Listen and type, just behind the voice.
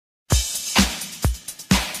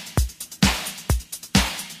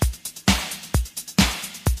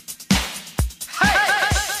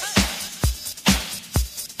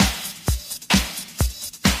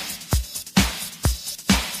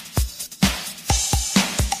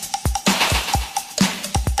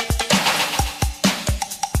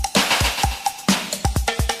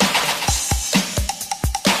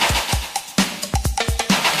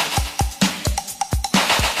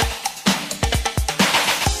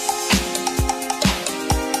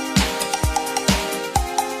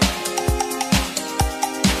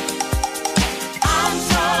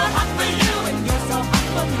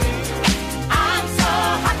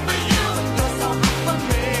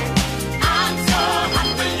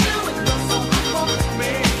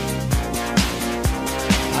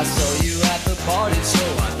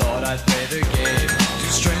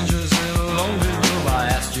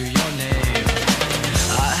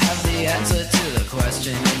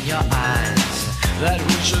in your eyes. That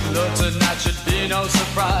we should love tonight should be no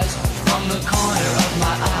surprise. From the corner of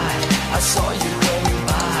my eye, I saw you going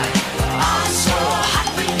by. I'm so hot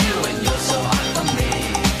for you and you're so hot for me.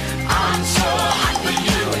 I'm so hot for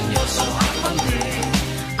you and you're so hot for me.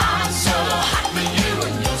 I'm so hot for you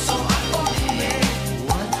and you're so hot for me.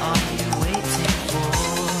 What are you waiting for?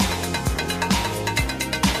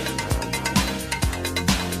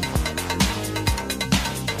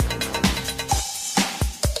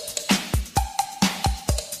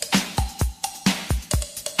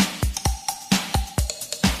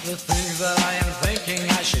 The things that I am thinking,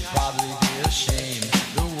 I should probably be ashamed.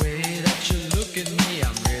 The way that you look at me,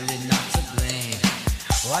 I'm really not to blame.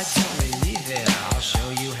 Why don't we leave it? I'll show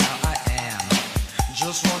you how I am.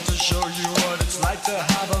 Just want to show you what it's like to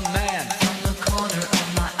have a man. From the corner of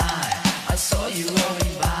my eye, I saw you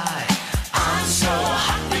rolling by. I'm so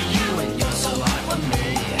hot for you and you're so hot for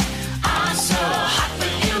me. I'm so hot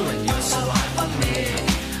for you and you're so hot for me.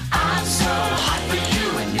 I'm so hot for you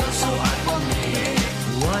and you're so hot for me.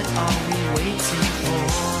 What are we waiting for?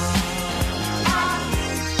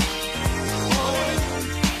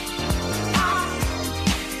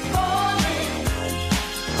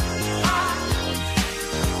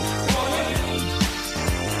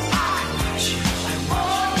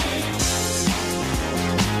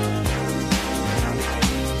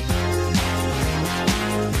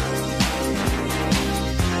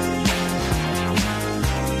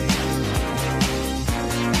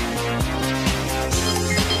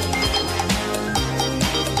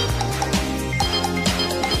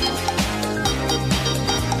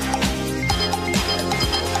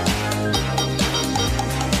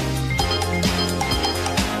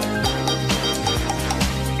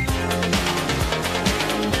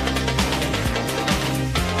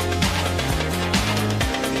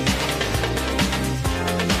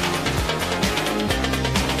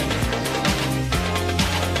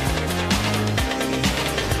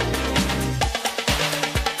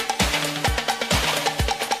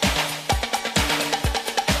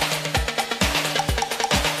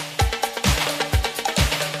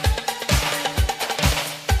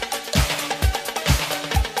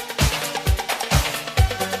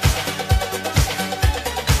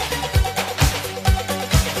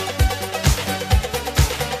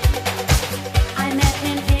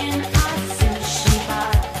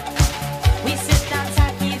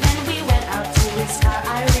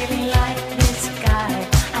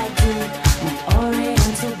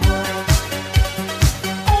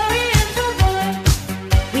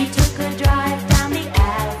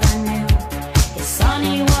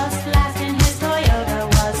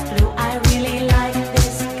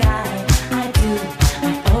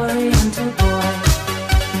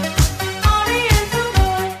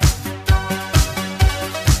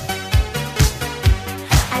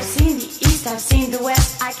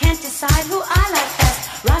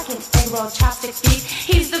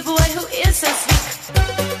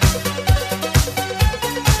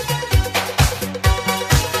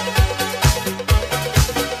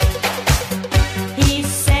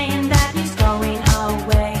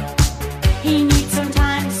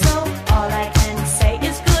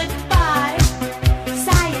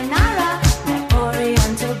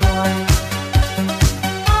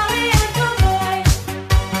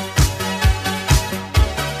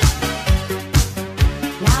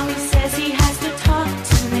 Now he says he has to talk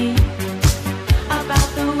to me.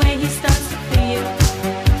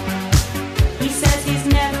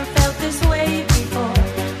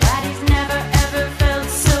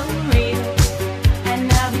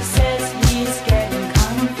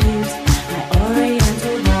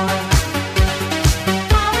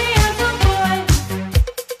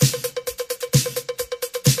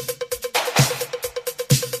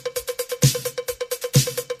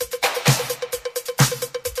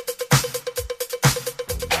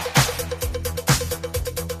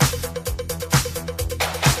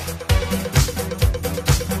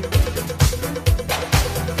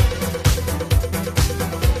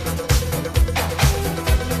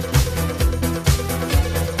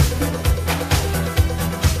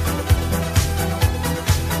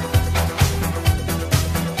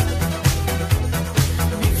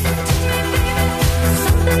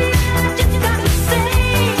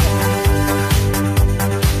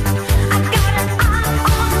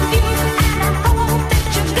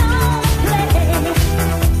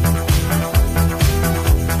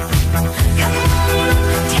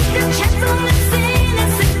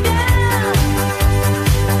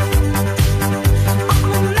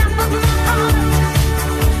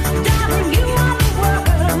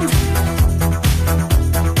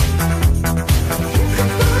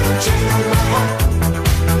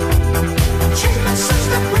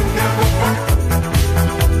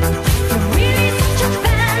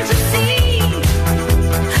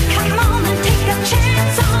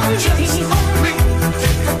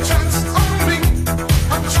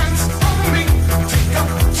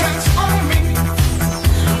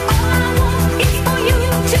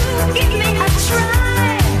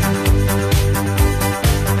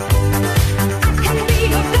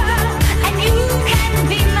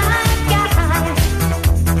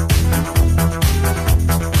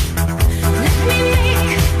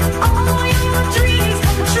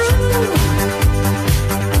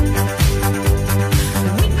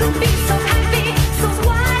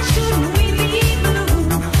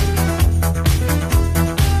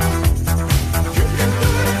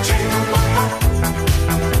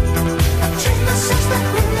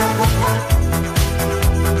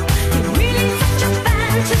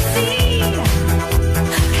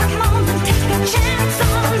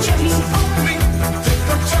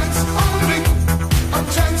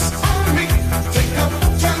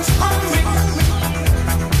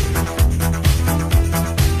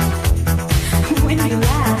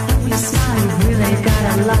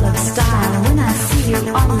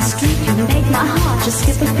 on the street, you make my heart just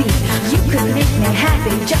skip a beat. You could make me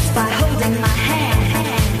happy just by holding my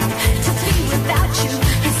hand. To be without you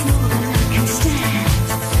is more than I can stand.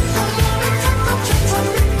 Take a chance on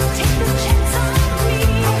me. Take a chance on me.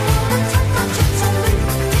 Take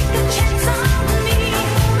a chance on me. Take a chance on me.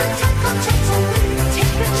 Take a chance on me.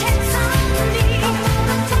 Take a chance on me.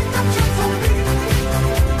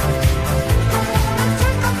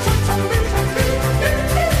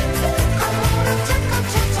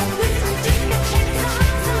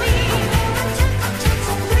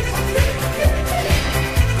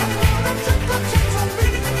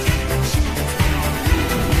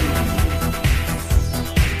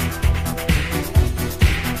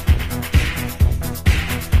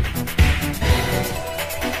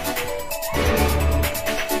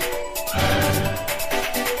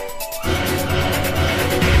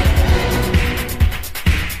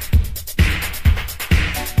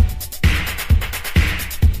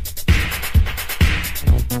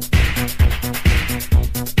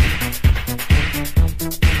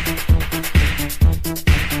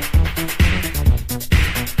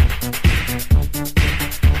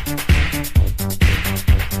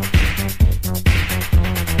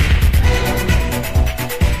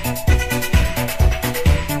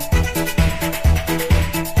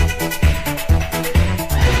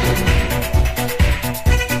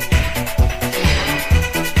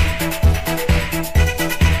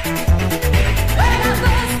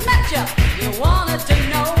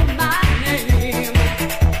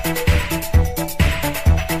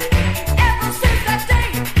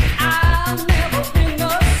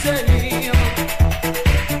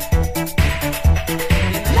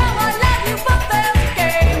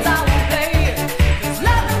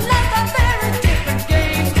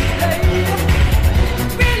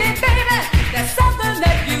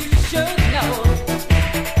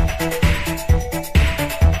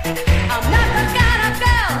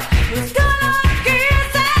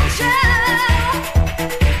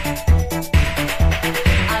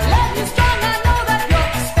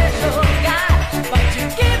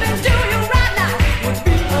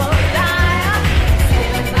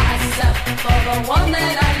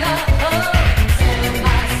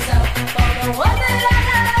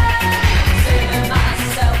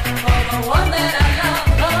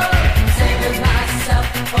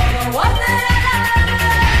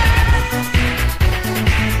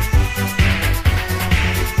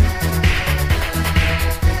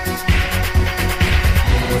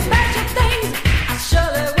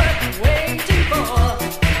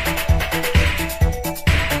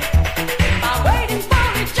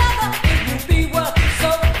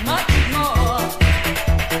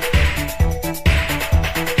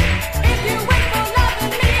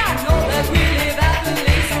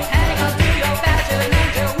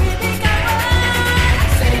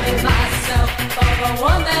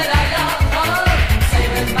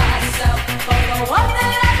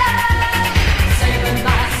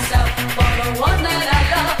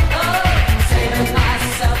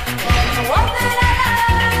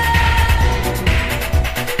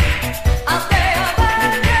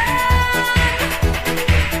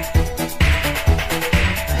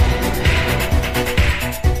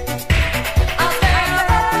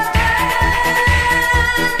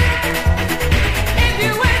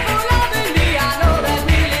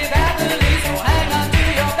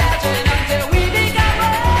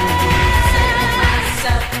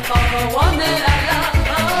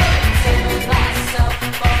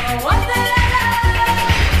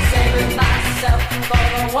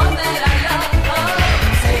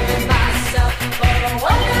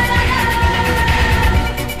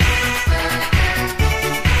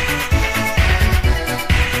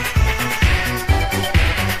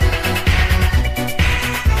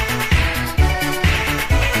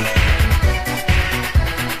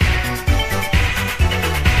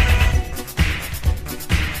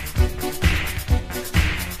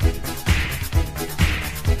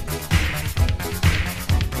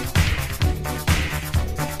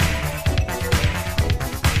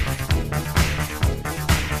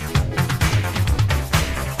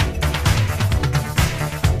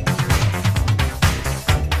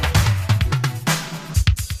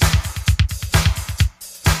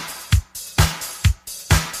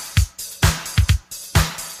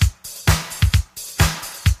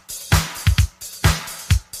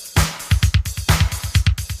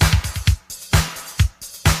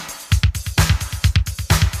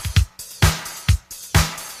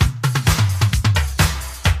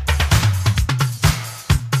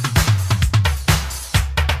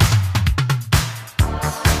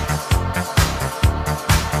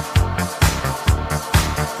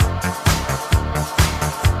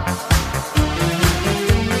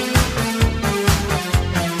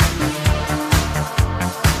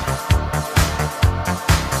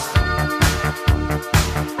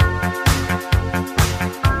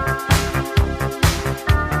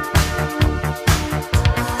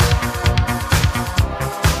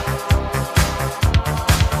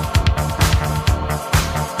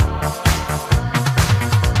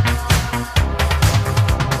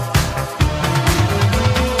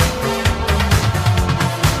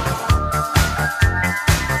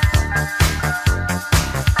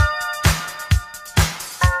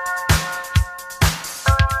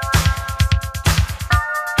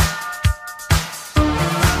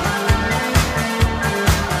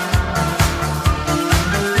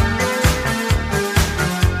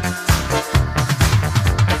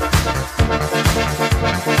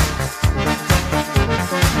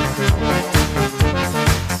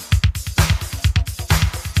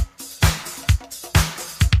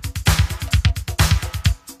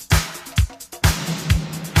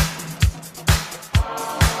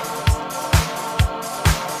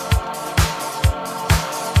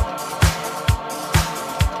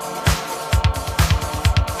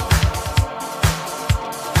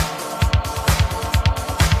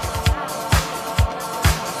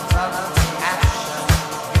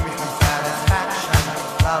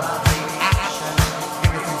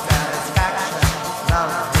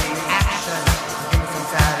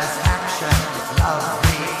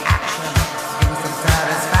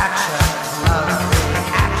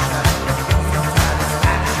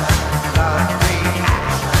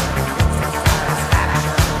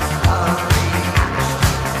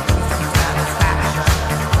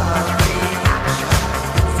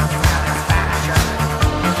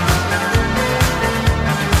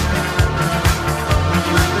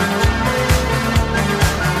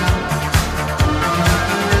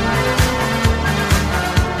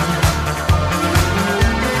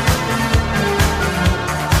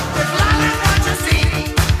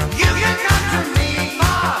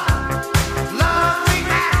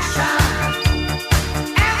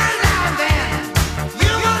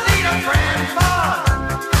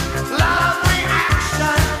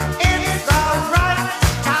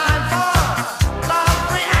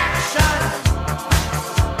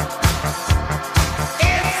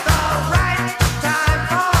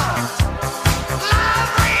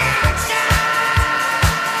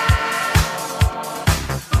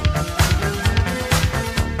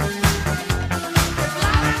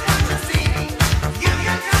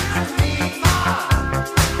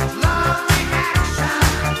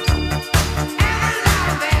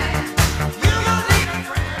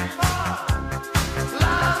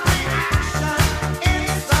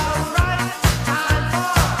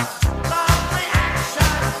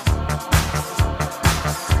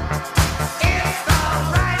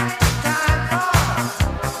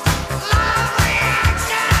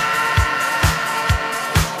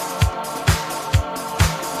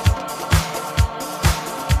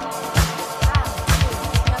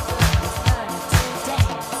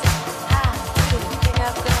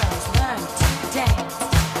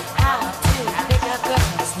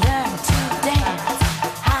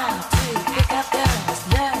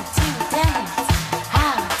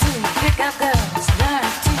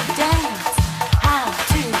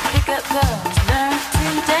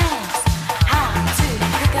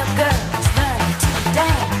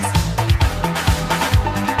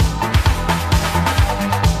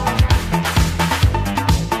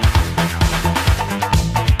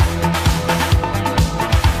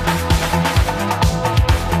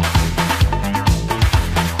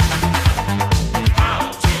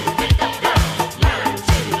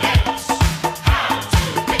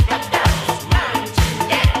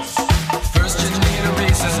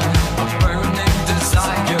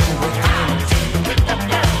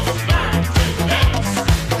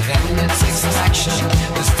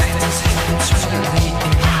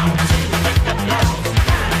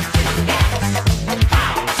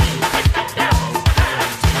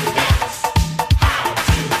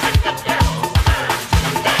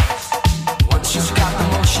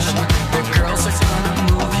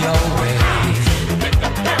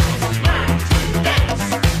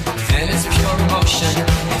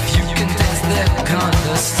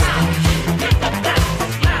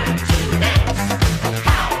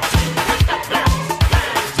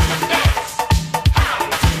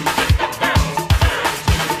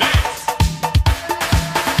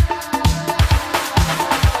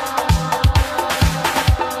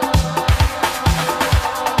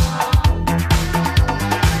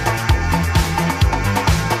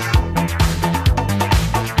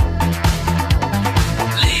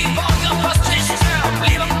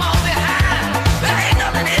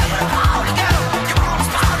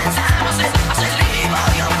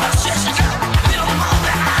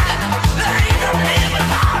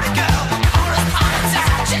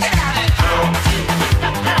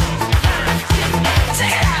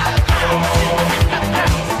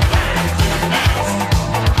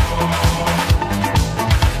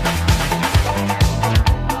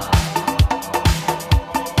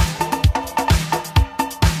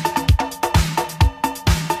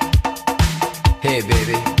 Hey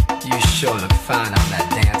baby, you sure look fine on that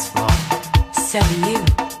dance floor. So do you.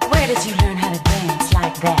 Where did you learn how to dance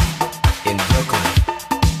like that? In Brooklyn.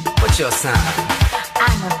 What's your sign?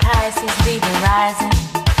 I'm a Pisces, Libra rising.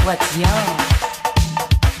 What's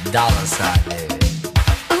yours? Dollar sign, baby.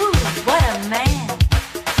 Ooh, what a man.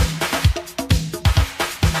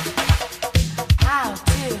 How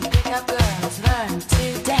to pick up girls, learn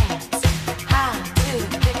to dance. How to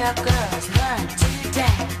pick up girls, learn to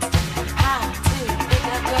dance. How to pick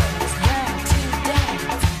up girls, learn to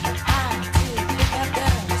dance. How to pick up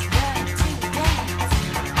girls, learn to dance.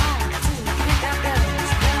 How to pick up girls, learn to dance. How to pick up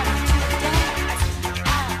girls, learn to dance.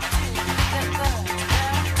 How to pick up girls.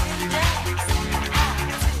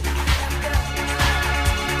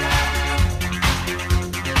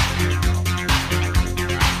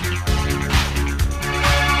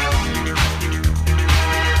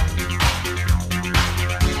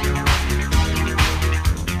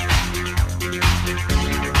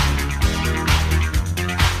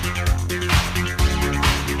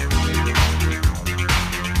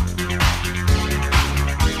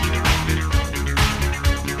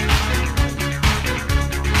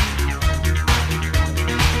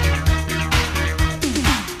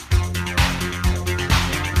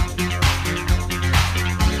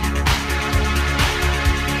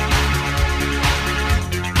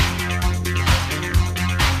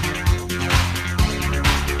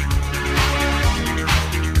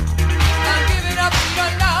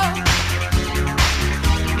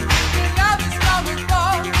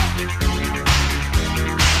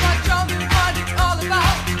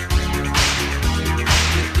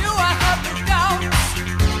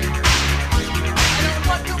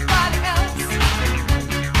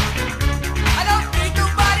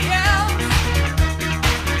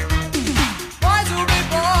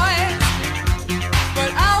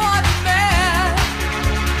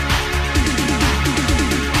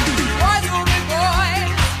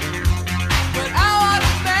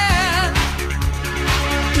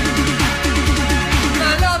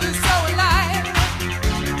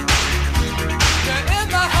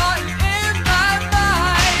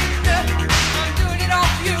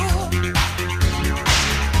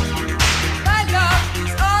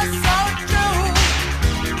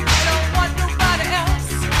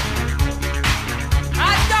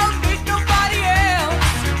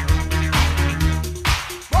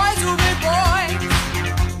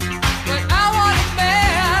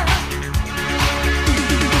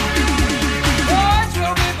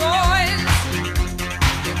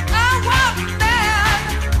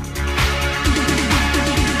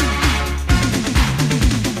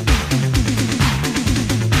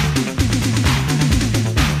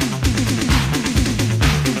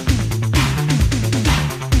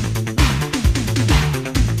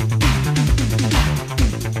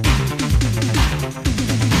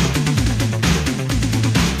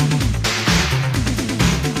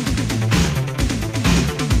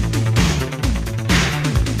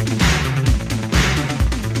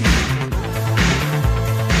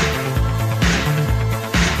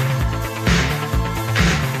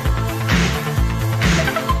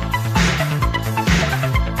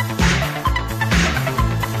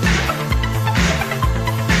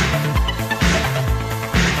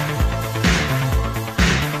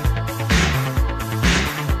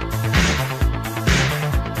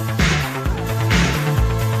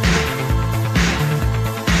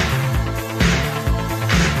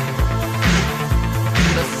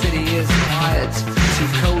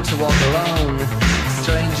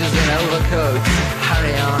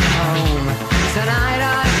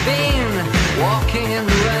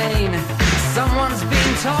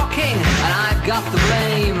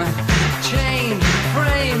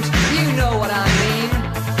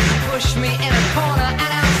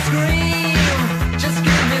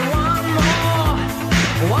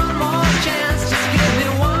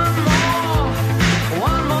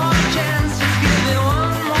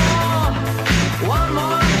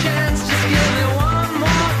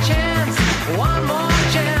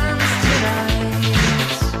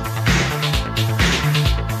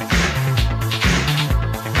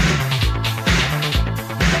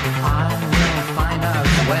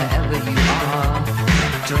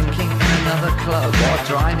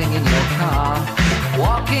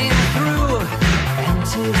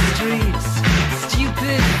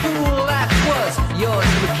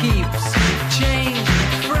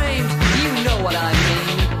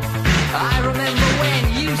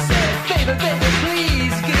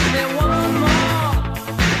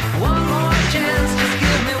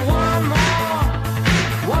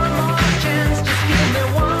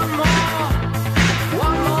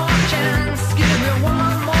 One more chance, give me one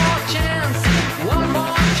more chance.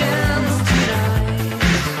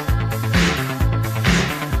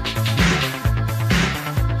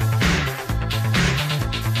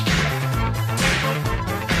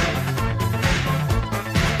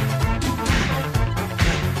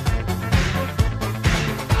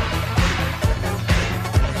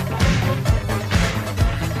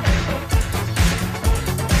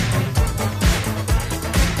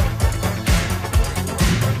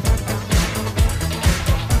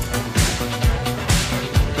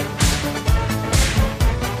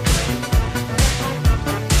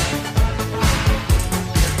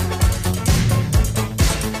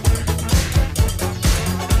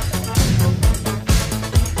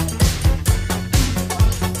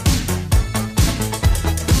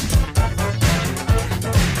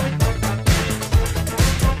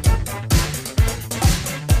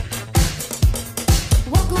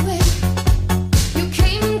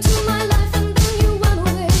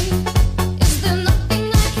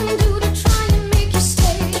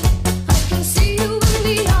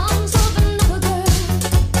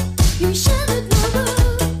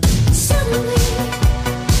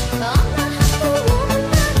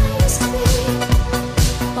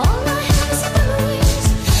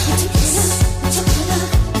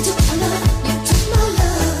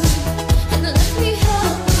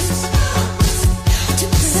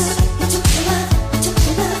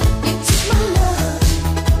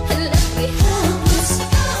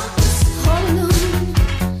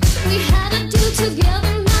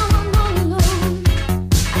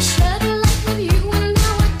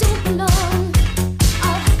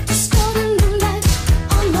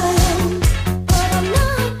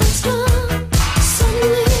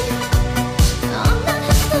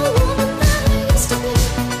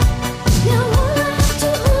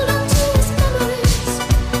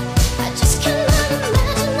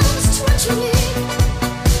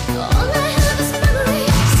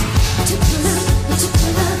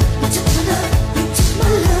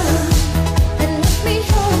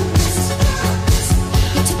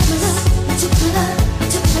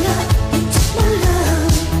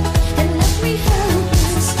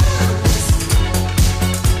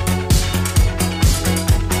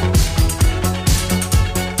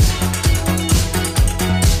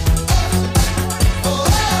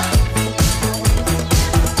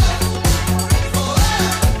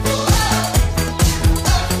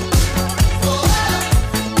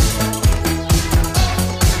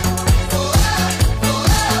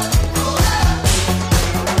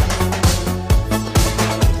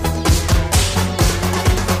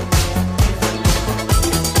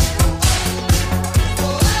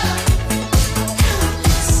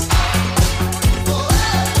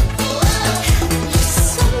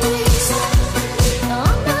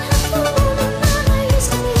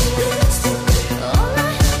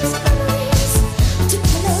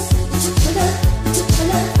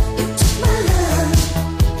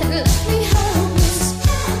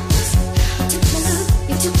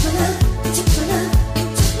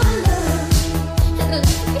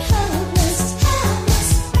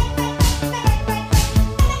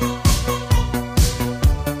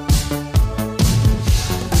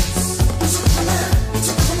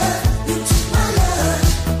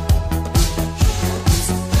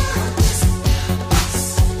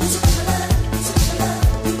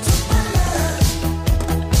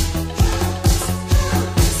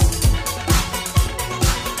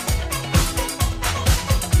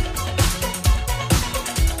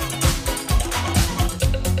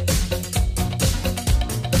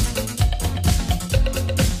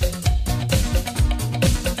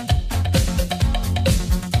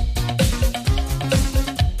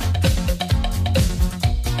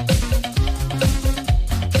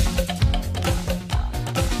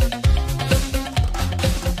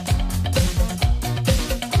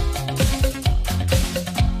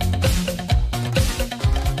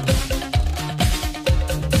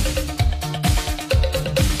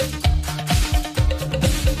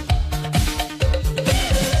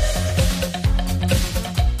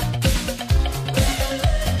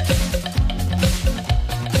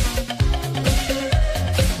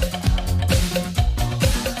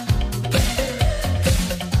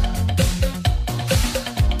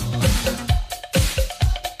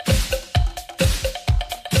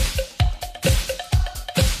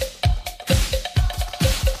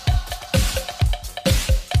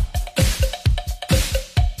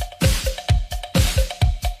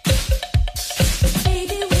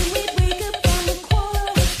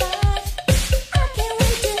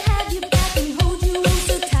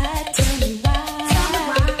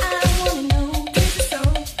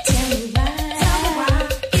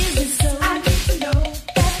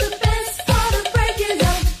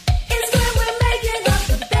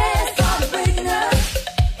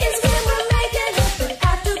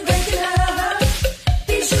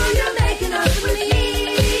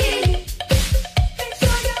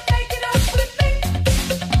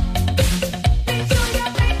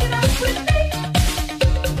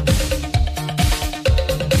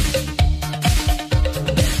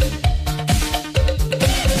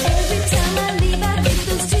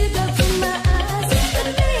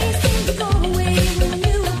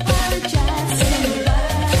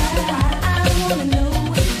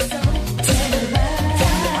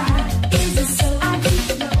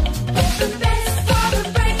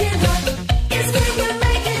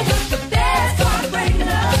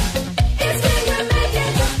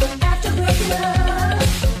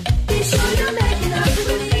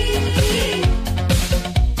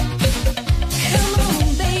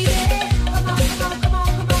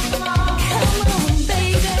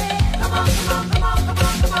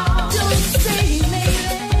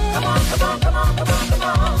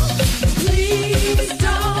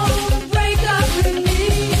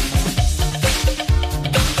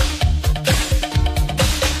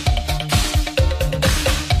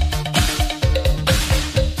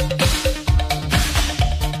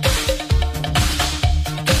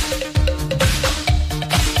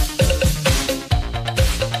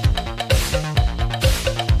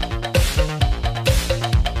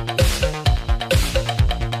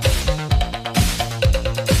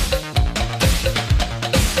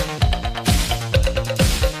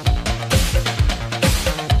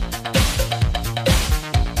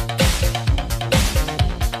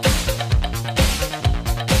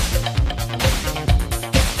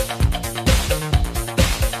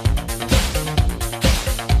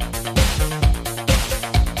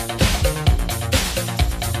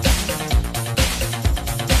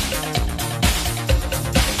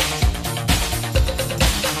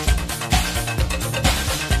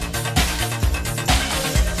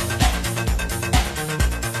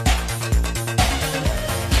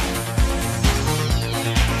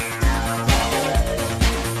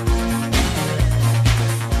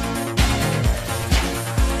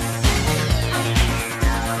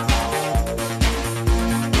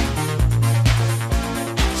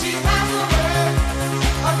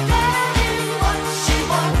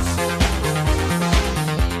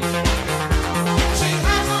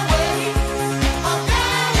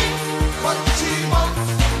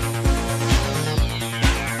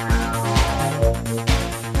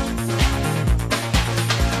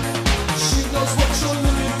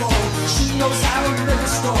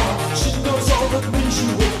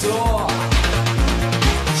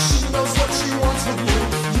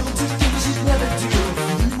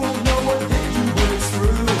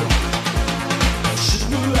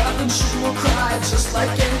 right, just like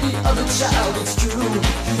any other child. It's true.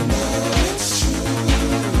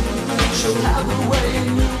 She'll have her way and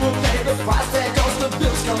you will pay the price. There goes the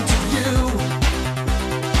bills come to you.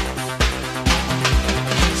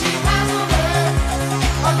 She has a way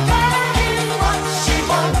of getting what she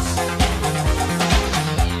wants.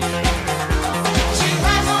 She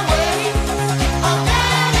has a way of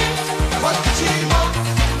getting what she wants.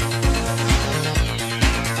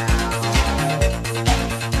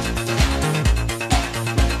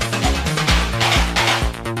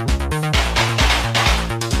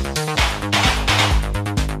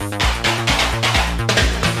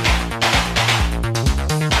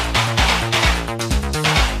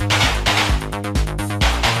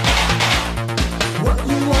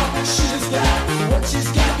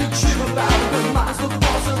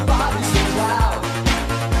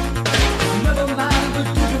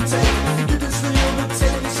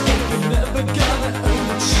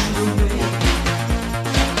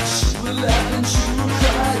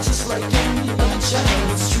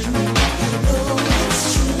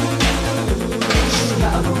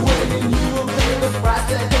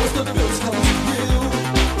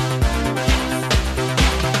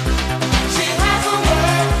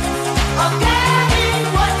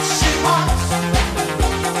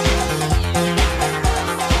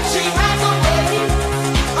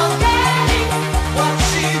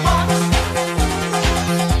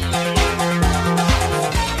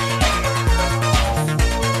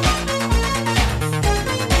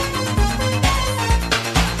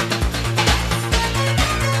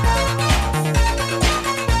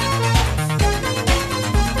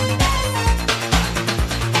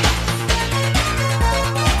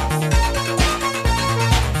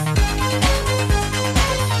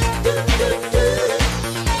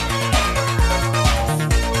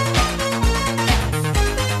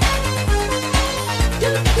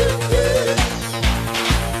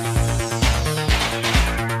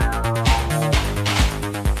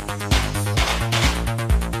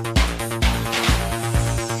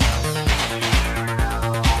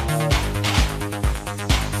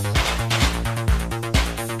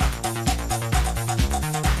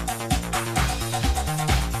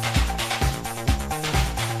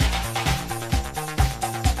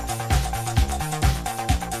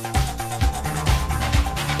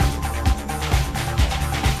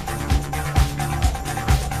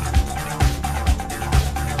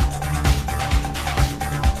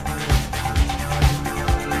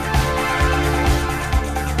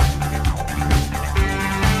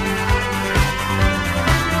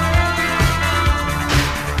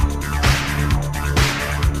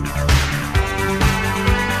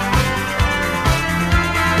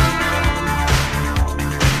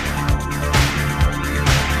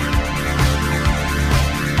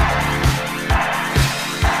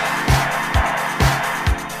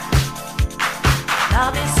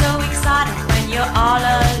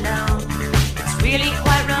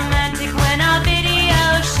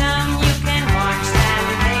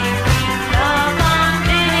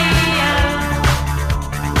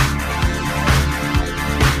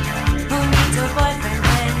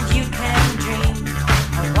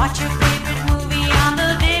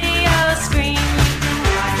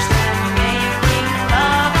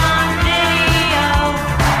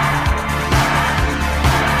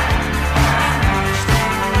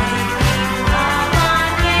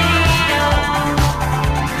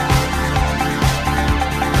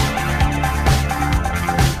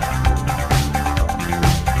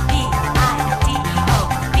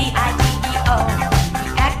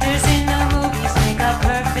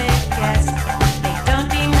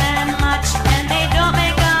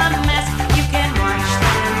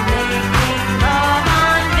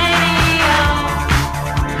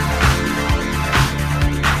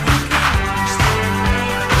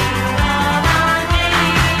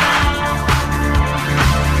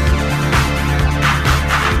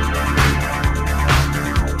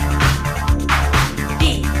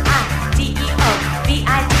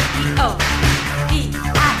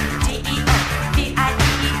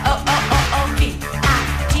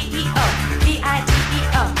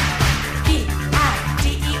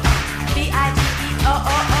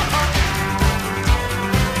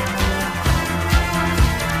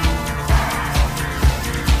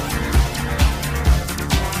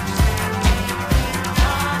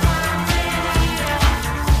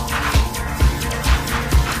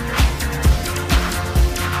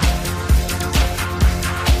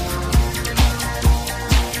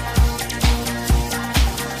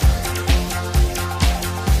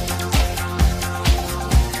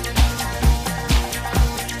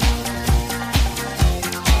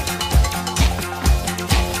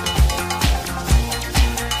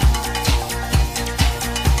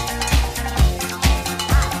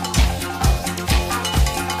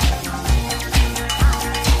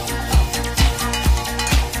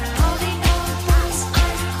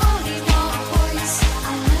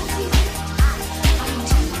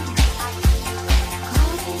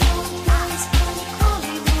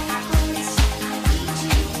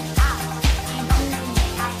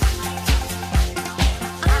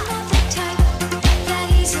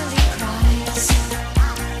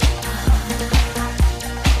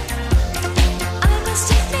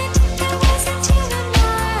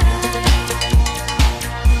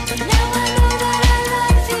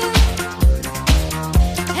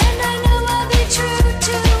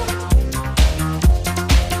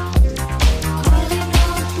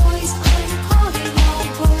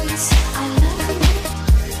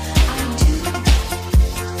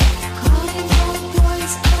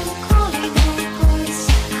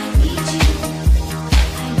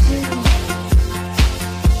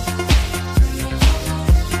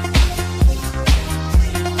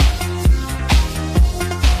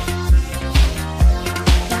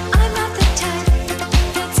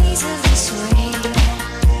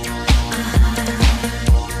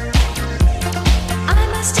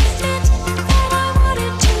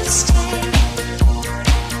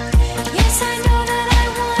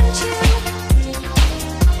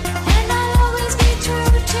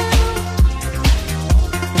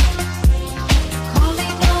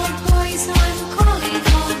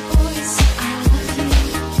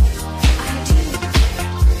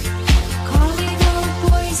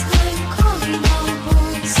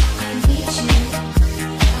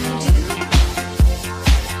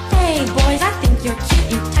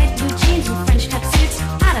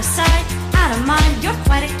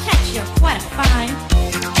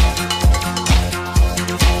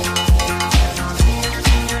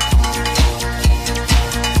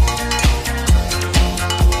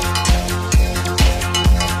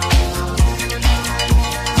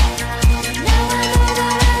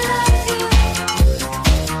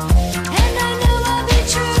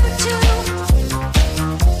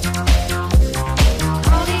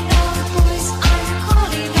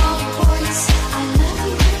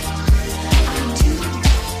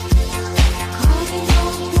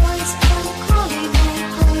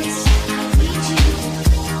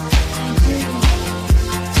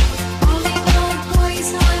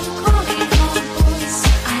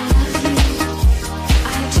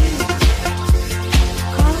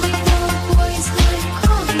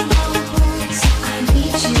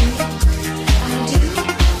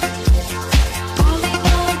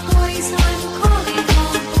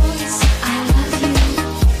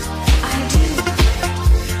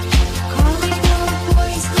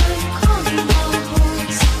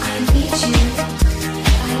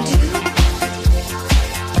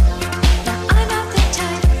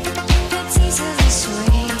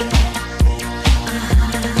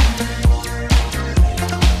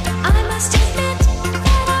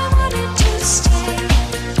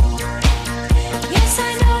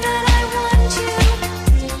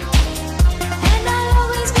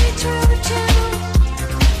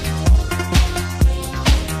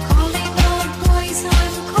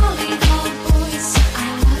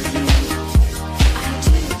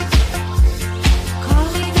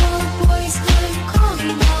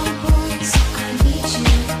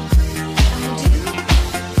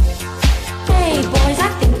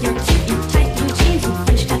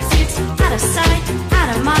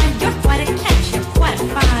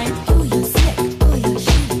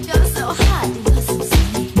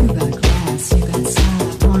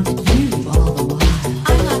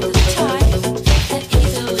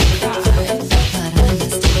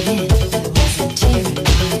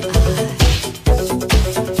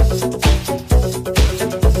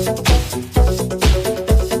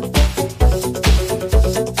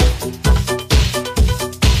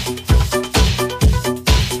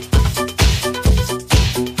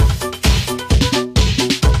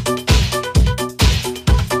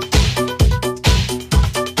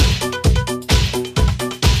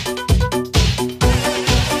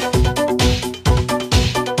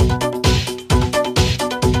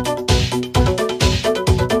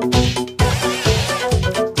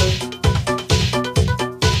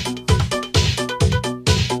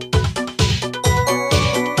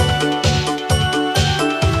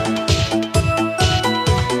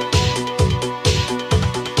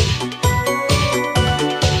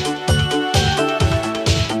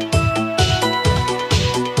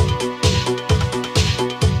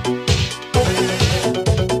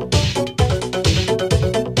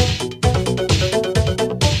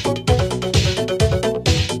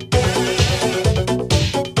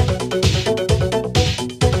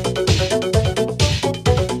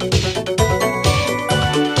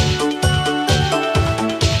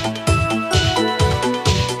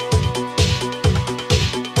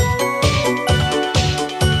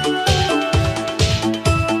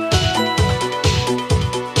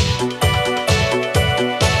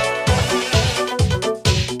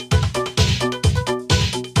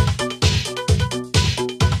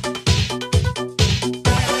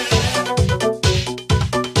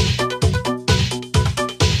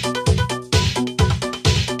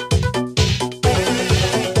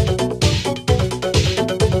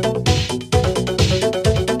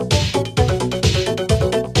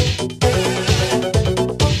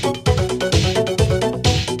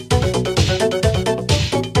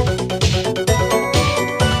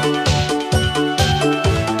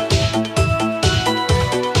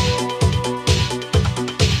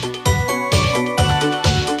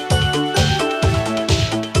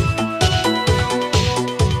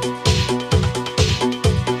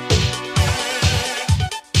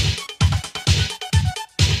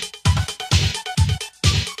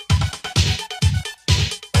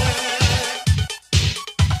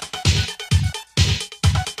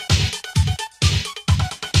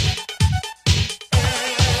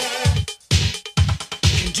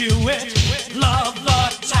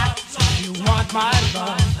 my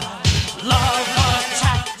love. Love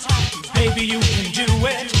attack, baby, you can do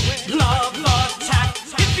it. Love attack,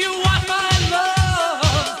 if you want my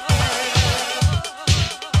love.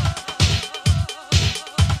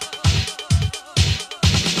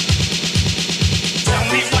 Tell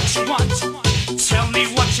me what you want, tell me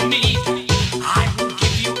what you need. I will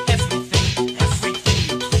give you everything, everything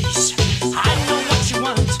you please. I know what you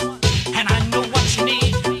want, and I know what you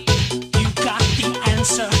need. You got the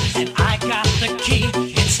answer, and I got the key.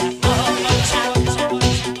 It's that love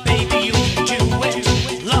attack, baby, you can do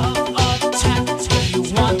it. Love attack, if you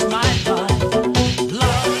want my love.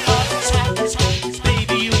 Love attack,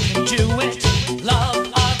 baby, you can do it. Love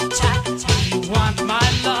attack, if you want my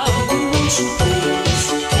love. Won't you please,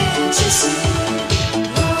 can't you see?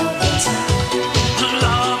 Love attack,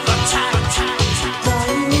 Love attack,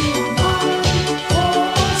 darling, you want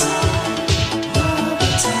more time. Love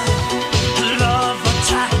attack. love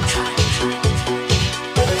attack.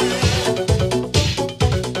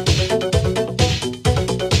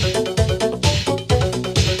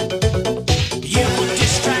 You would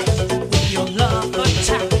distract with your love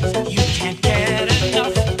attack. You can't get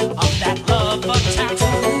enough of that love attack.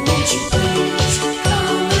 Won't you please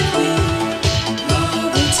come with me?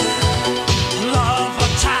 Love attack, Love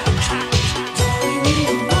attack. darling,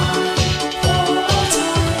 you want more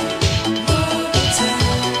time. Love attack.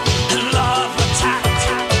 Love attack.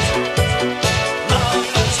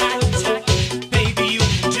 Love attack. Baby, you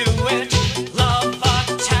can do it. Love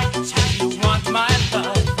attack. You want my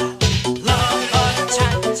love. Love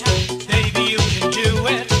attack. Baby, you can do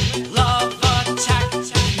it. Love attack.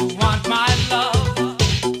 You want my love.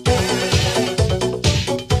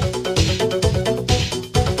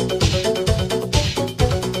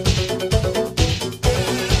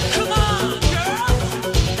 Come on, girl.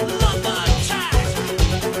 Love attack.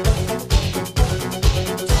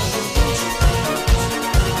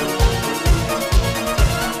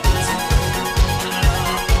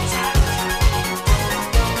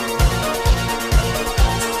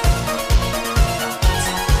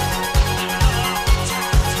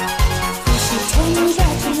 First you tell me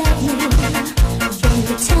that you love me, then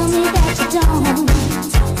you tell me that you don't.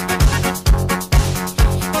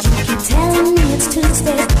 You keep telling me it's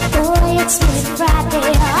Tuesday, boy, it's really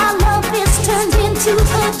Friday. Our love is turned into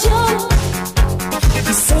a joke.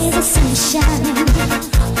 You say the sun is shining, but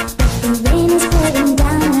the rain is pouring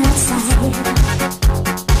down outside.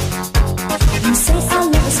 You say our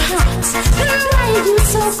love is hot, then why are you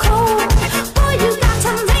so cold? Boy, you got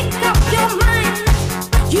to make up your mind.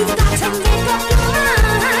 You've got to make up your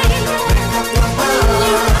mind.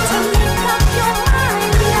 You've got to make up your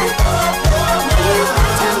mind. You've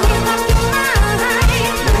got to make up your mind.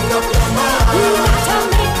 You've got to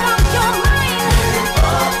make up your mind.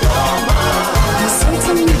 You say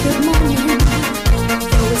to me good morning,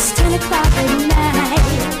 though it's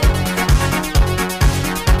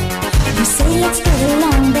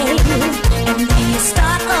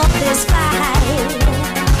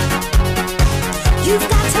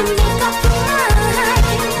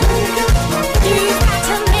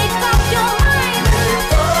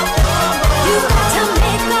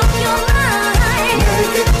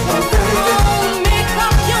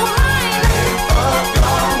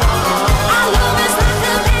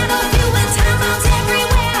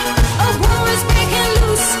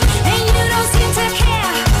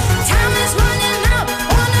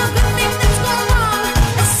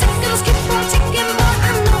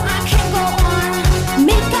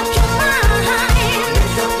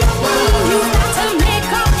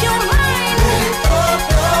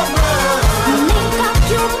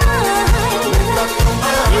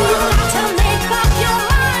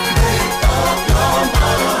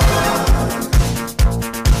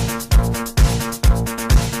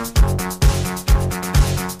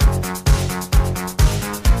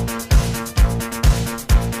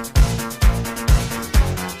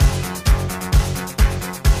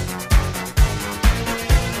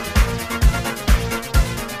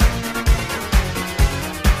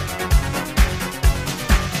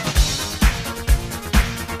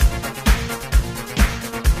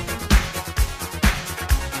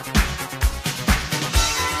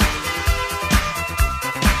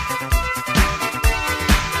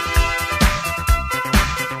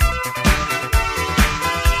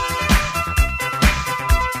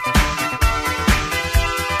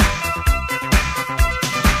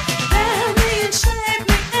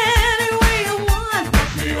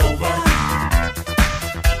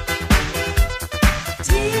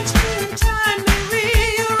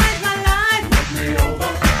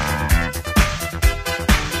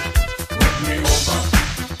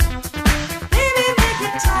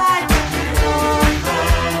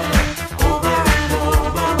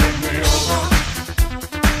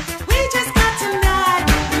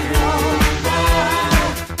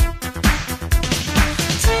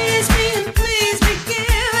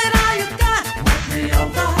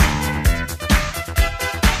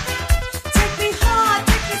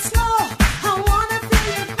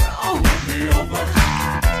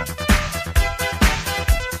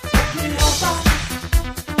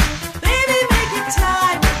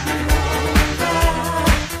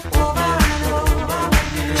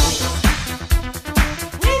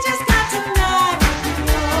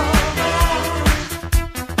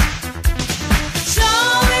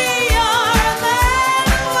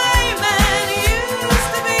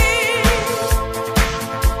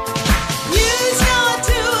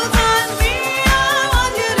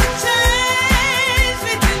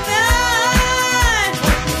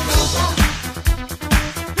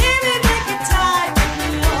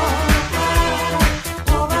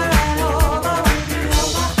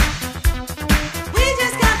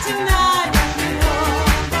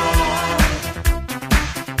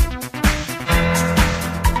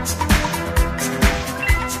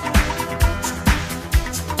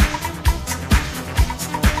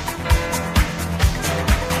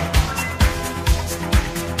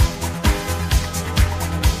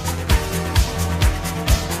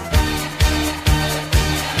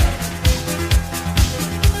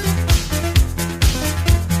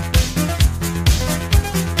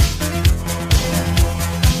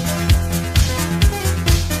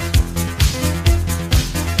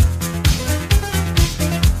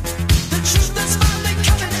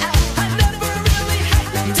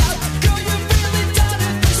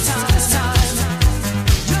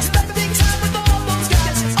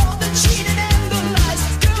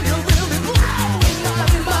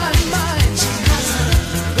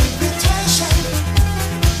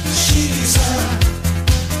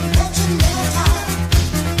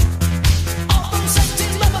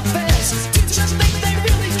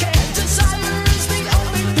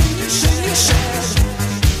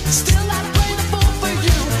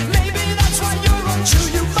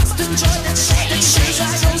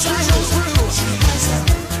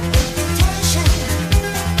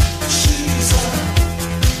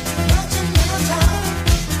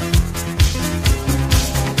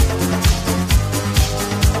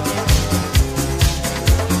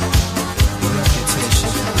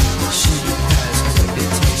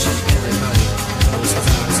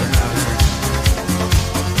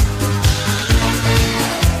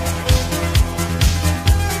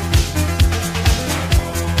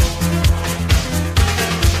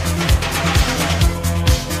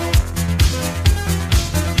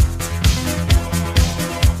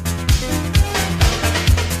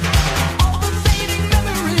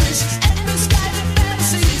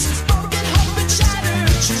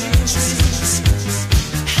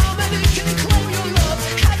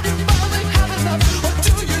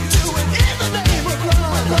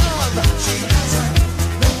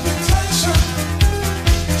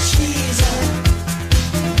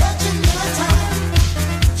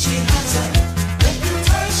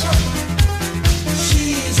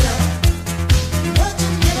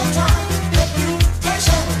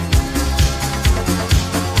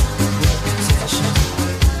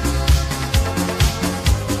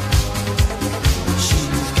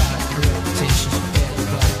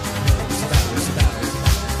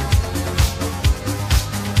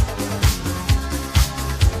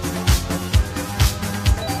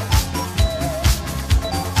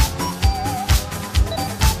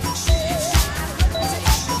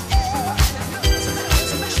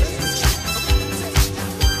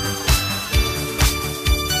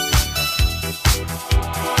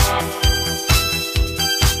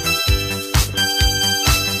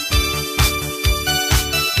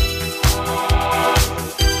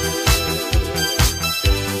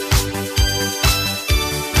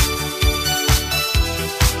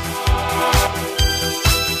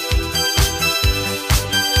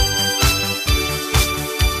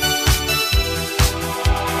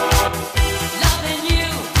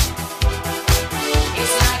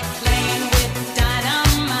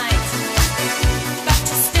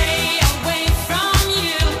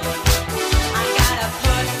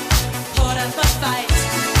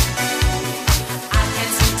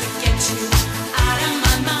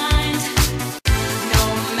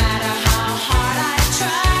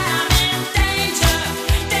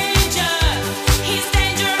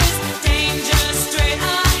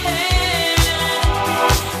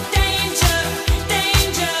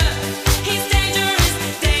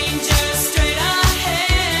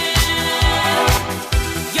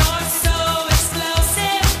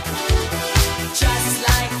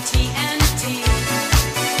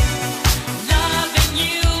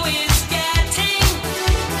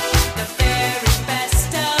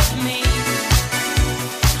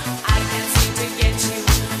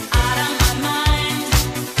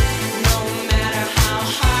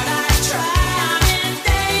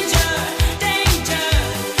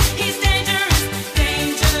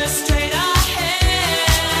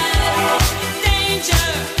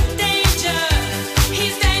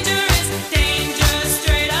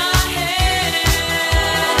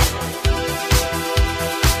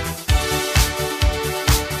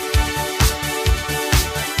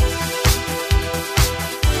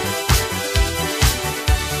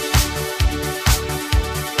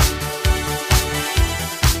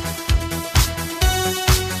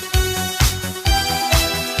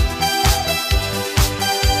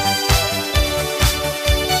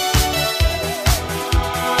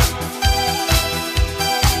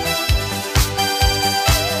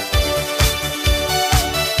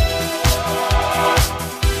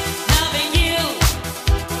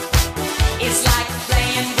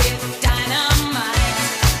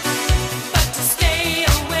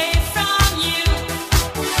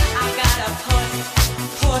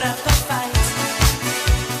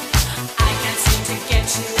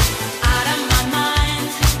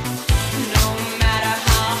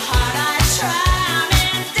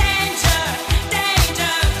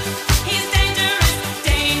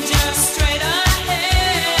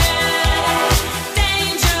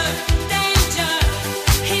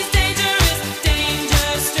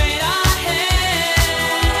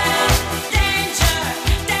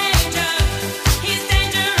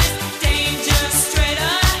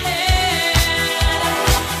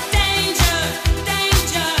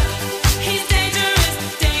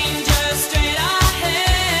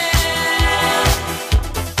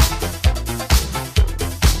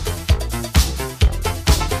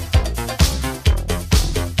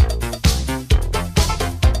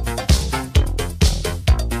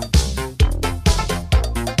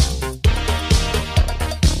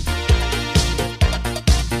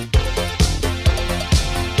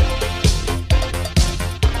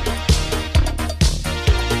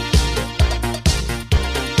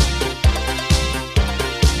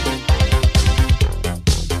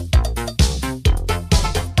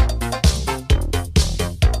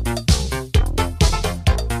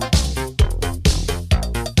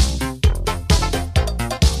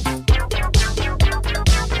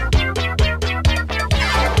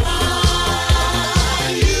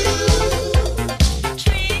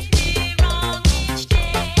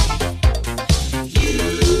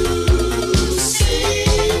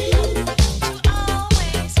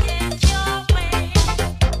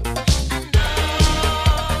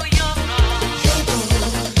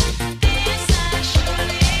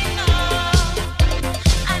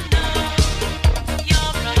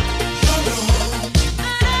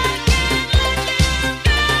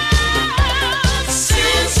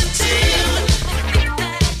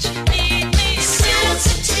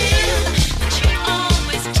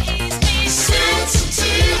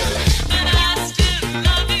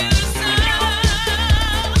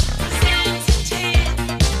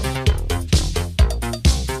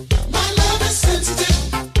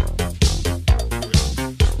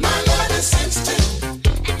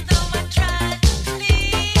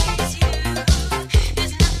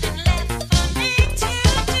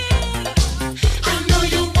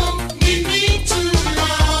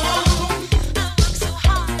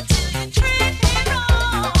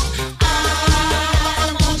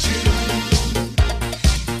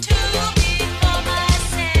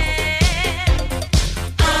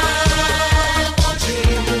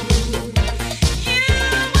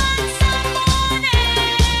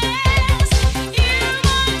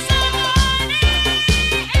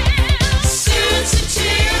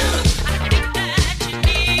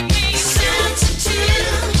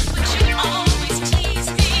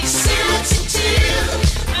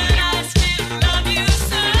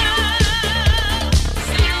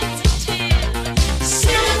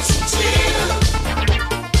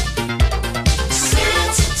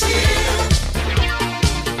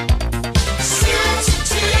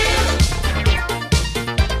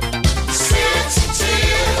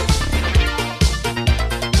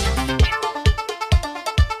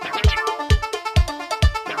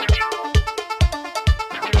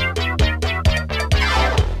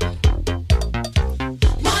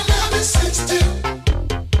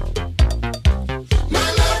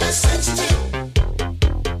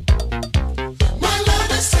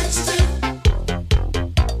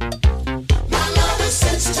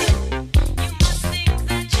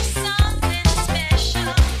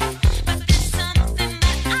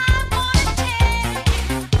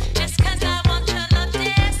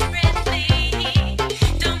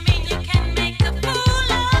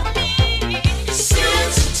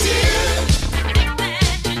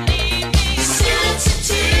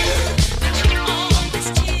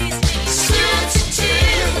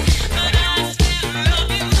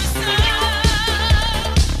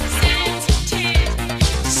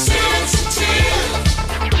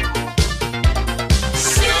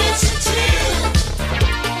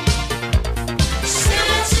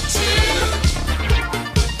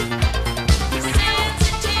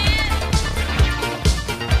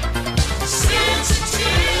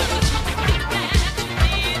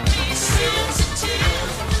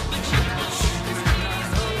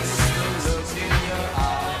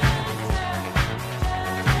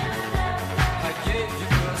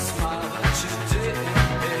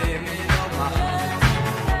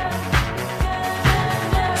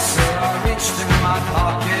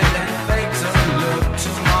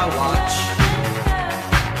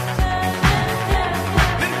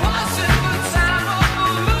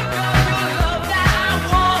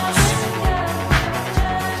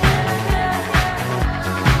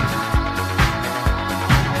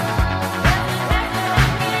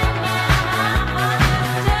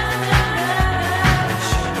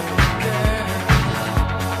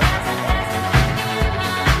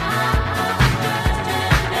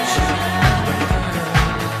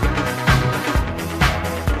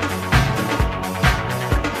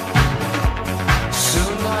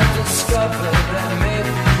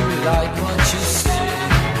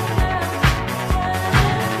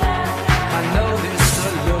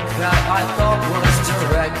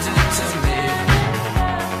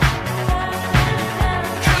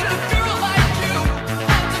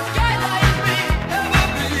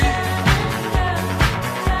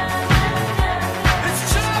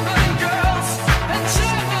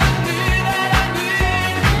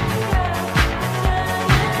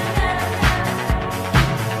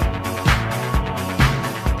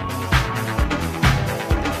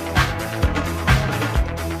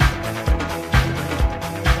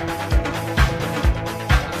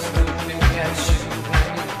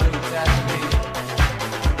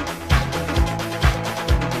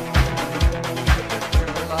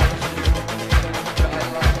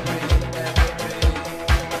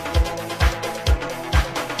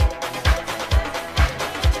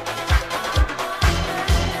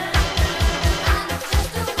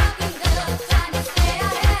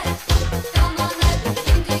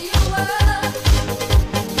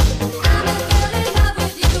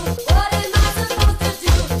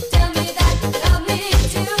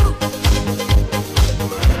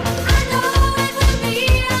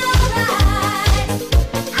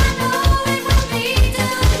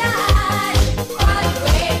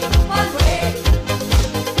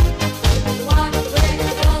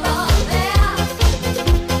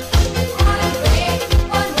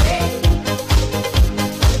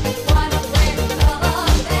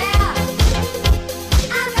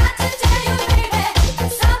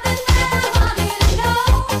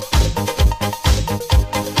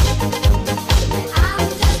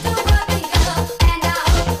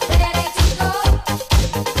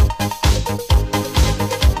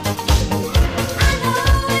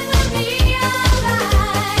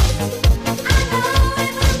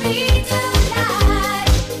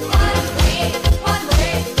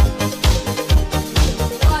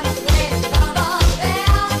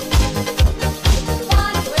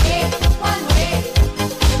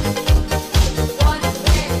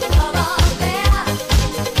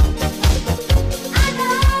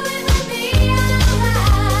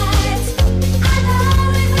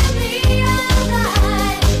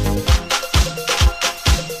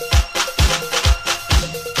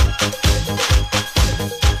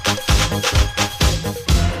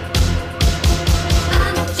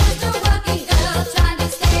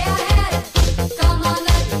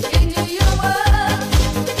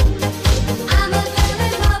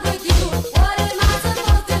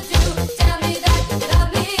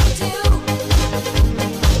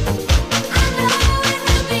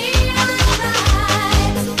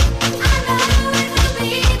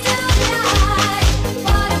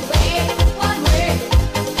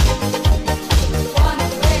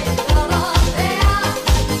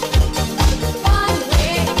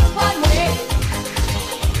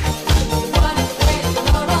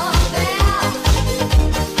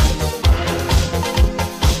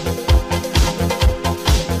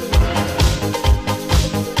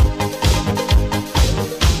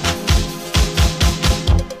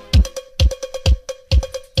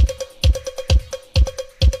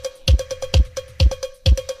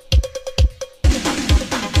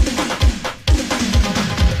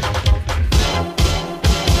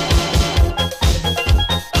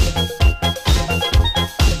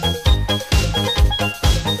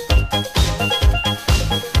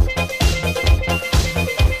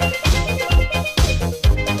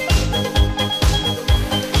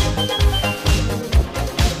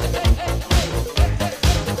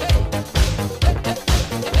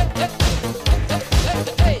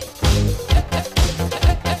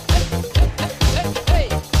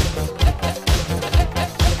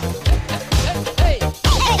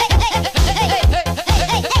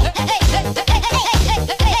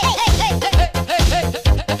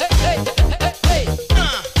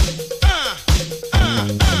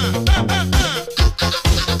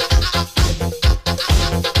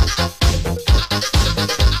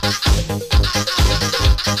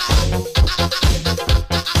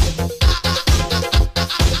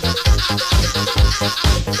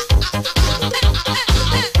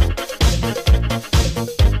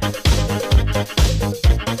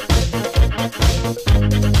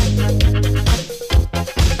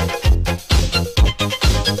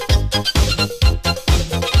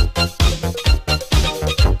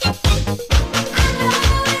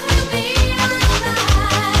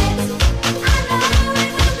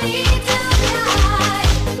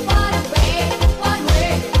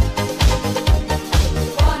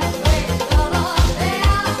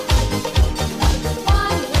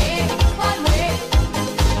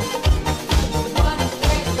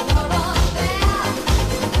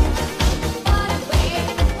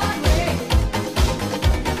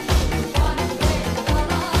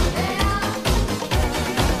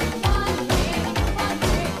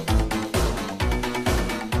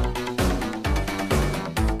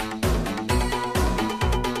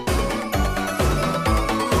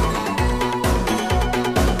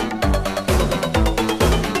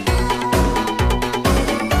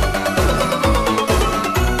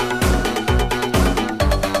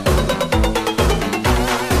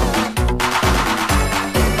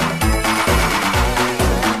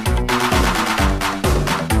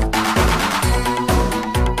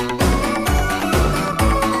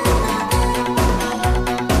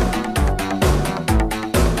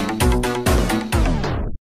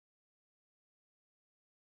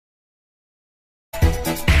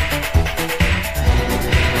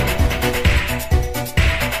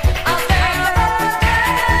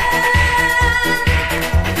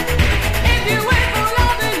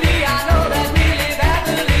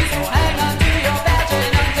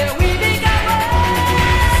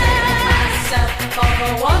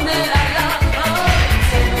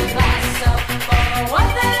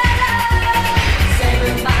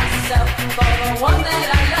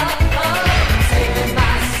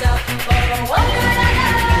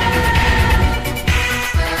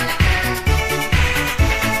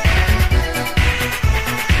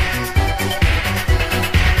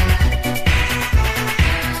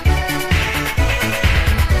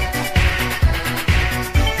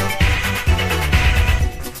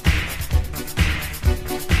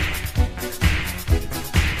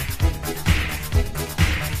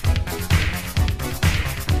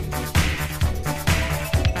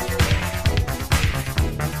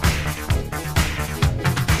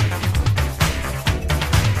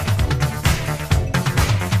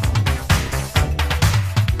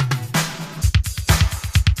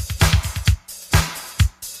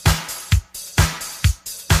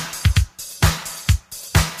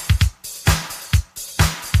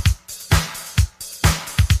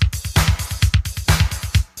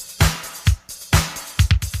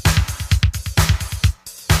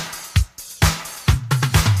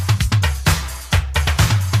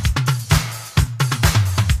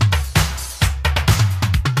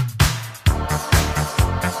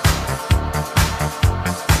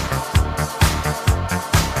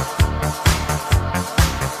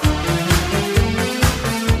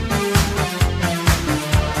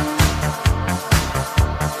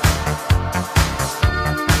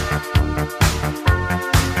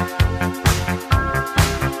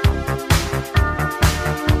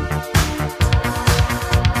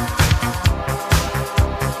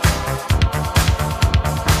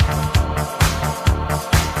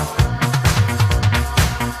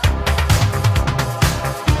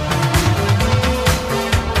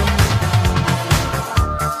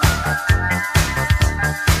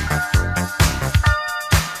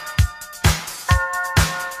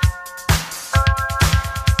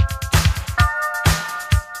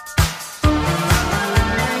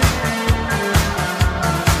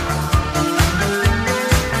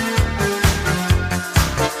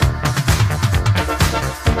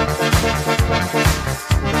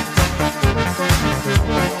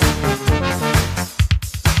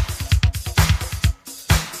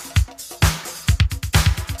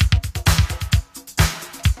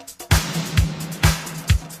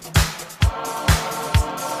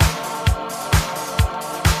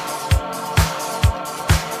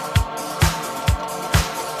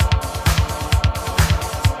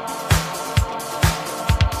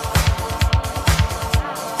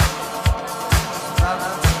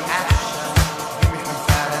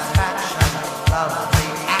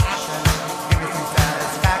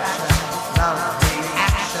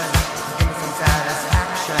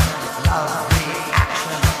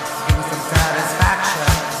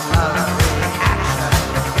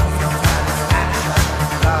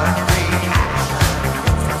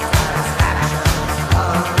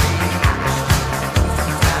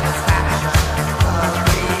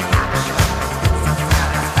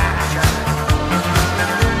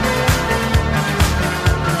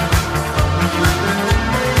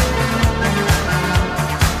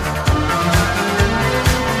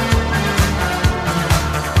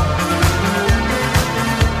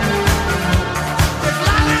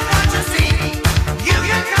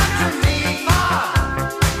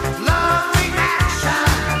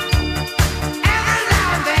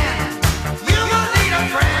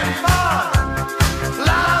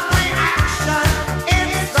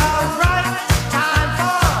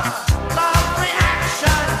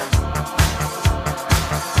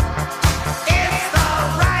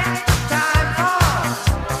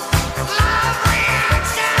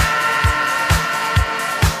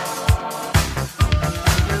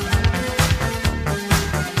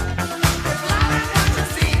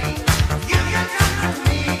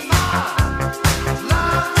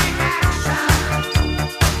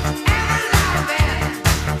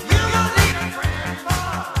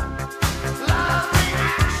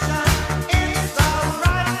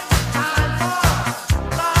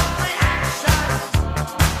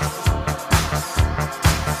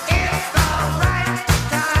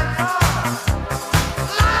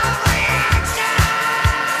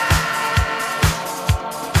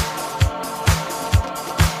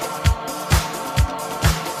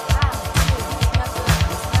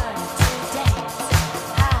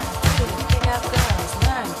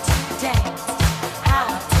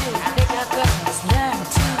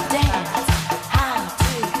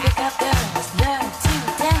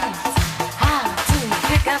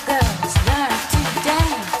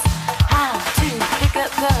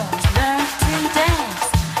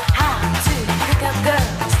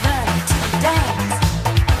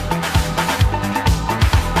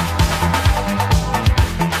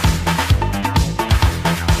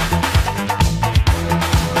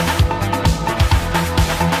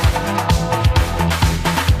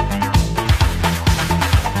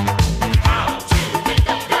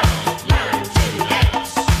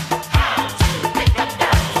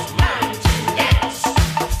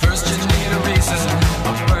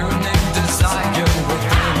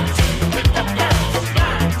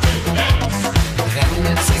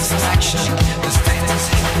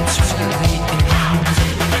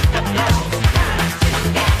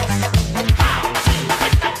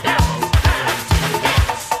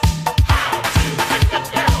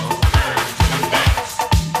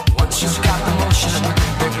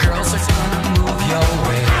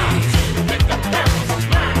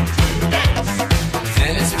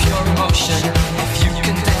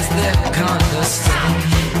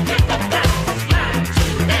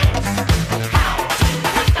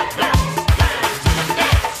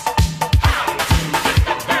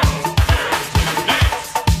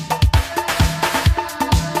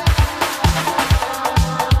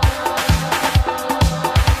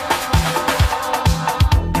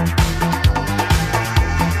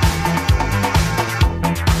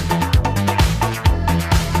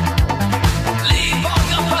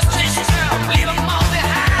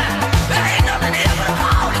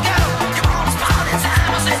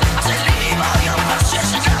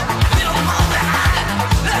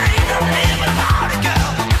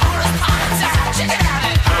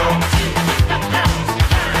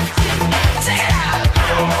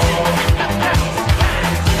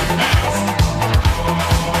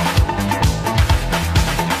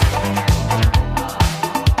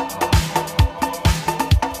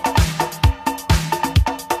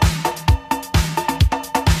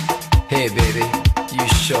Hey baby, you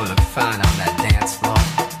sure look fine on that dance floor.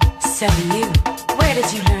 So do you. Where did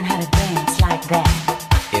you learn how to dance like that?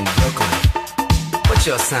 In Brooklyn. What's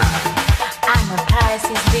your sign? I'm a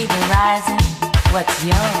Pisces, Libra rising. What's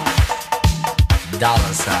yours?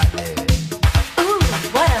 Dollar sign, baby. Ooh,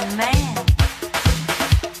 what a man.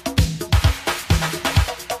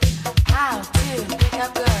 How to pick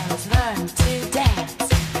up girls, learn to dance.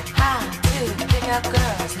 How to pick up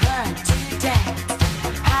girls, learn to dance.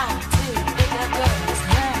 How to pick up girls,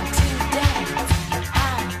 learn to dance.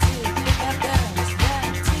 How to pick up girls,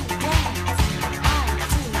 learn to dance. How to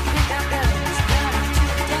pick up girls, learn to dance. How to pick up girls, learn to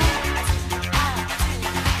dance. How to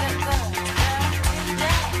pick up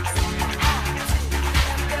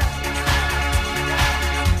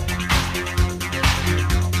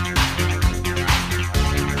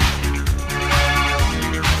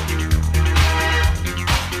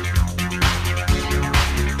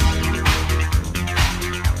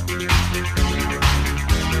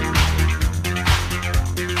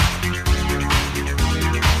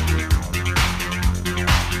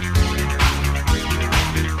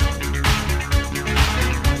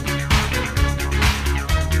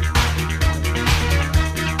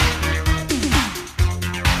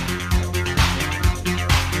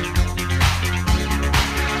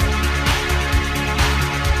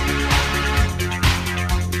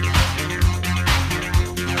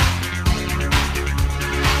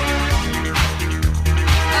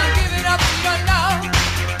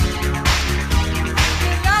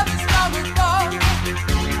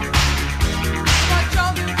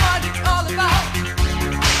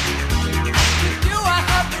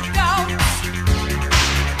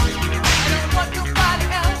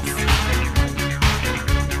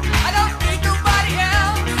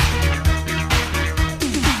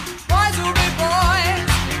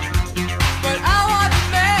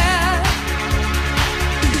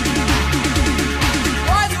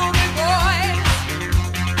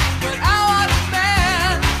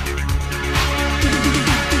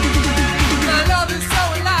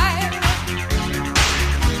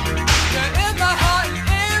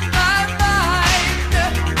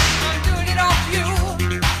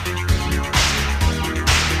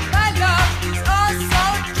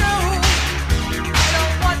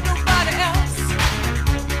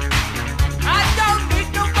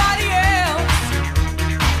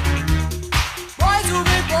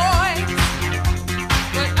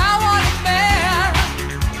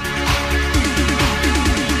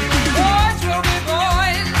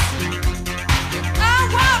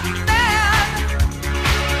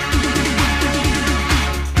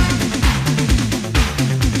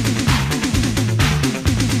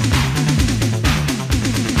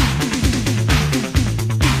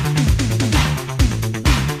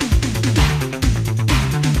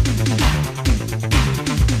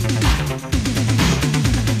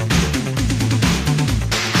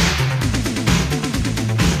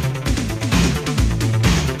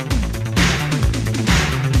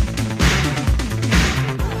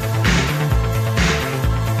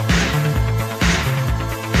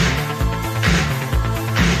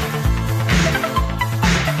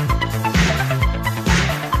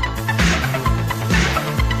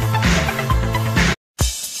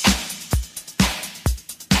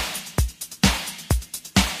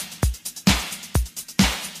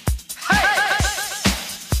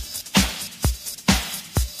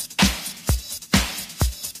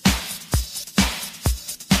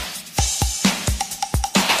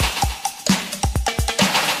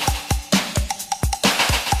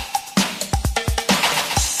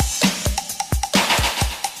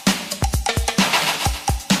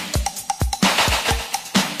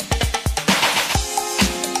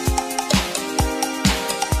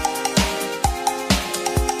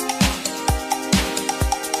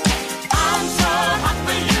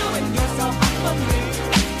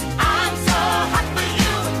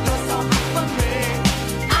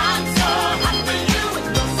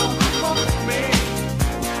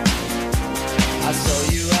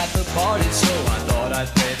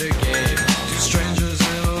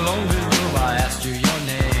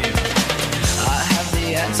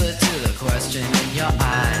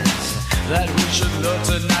That we should love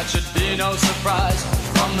tonight should be no surprise.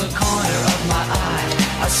 From the corner of my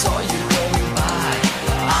eye, I saw you going by.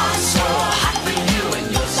 I'm so hot for you and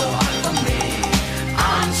you're so hot for me.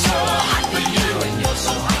 I'm so hot for you and you're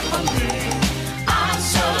so hot for me. I'm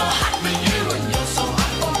so hot for you and you're so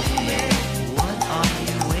hot for me. What are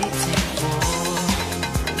you waiting for?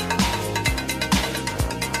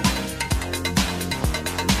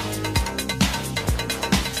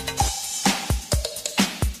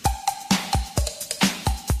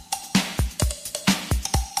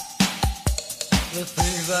 The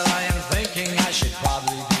things that I am thinking, I should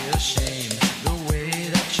probably be ashamed. The way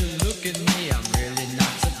that you look at me, I'm really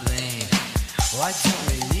not to blame. Why don't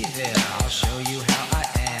we leave it? I'll show you how I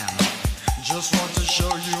am. Just want to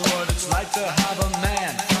show you what it's like to have a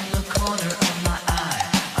man. From the corner of my eye,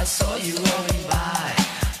 I saw you rolling by.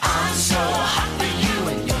 I'm so hot for you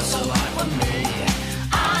and you're so hot for me.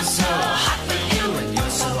 I'm so hot for you and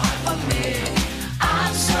you're so hot for me.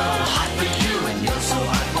 I'm so hot for you and you're so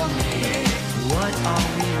hot for me. What are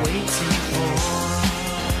we waiting for?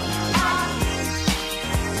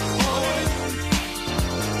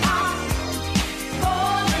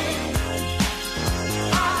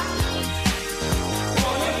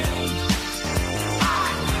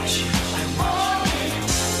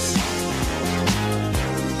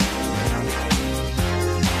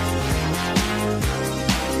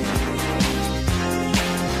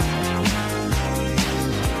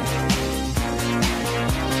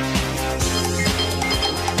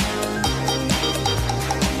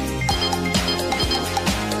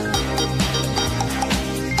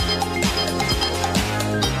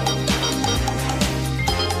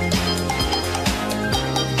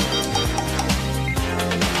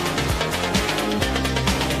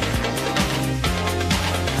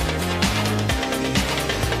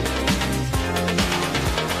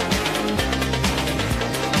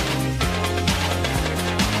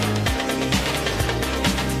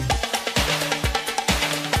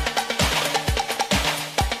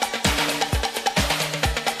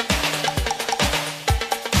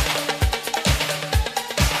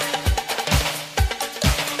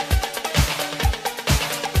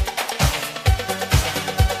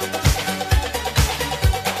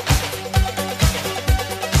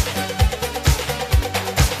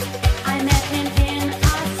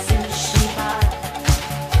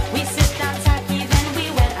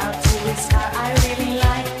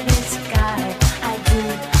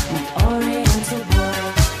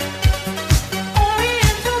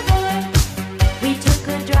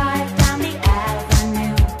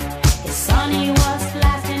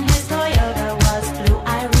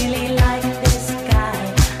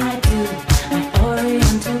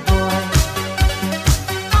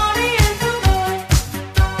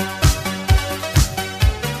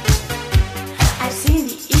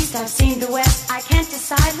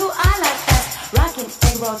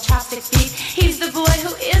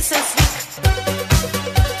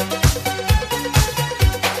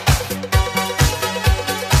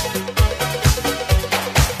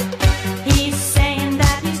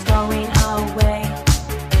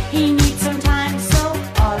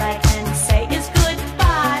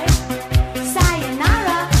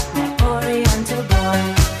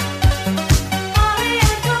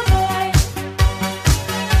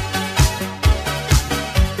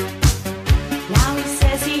 Now he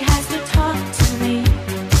says he has to talk.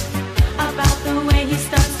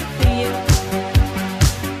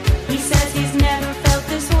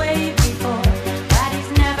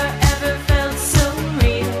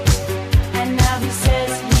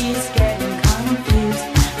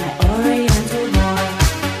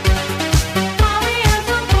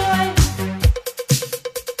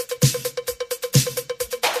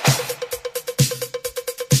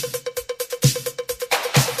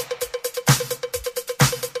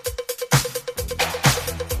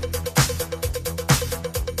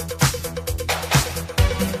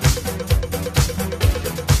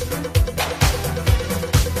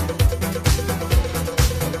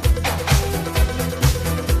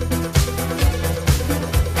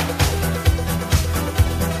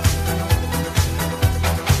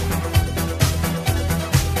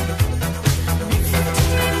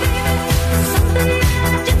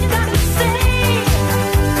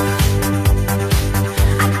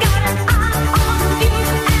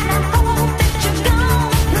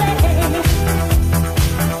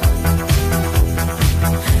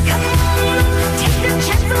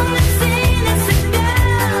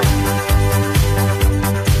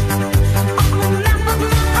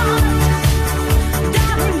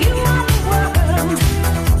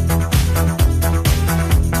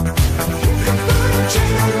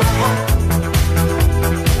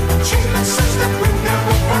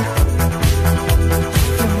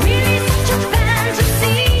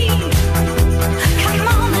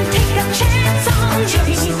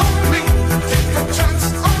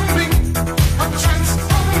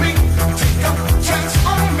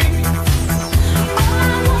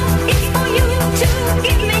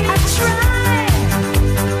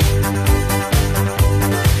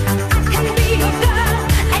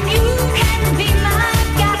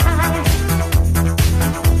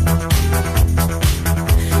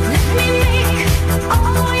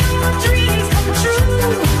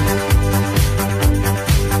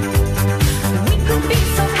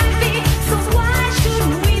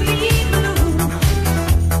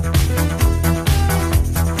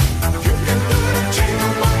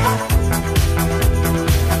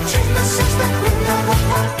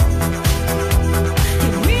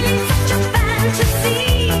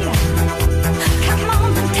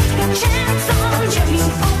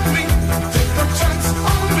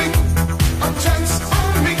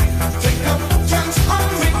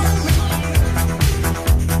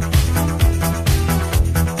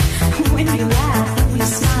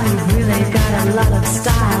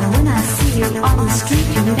 You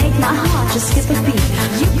can make my heart just skip a beat.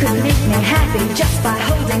 You could make me happy just by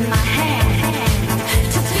holding my hand.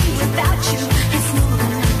 To be without you is more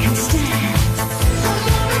than I can stand.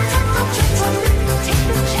 Take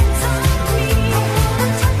a chance on me.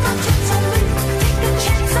 Take a chance on me. Take a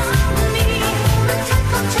chance on me.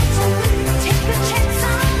 Take a chance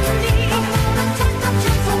on me.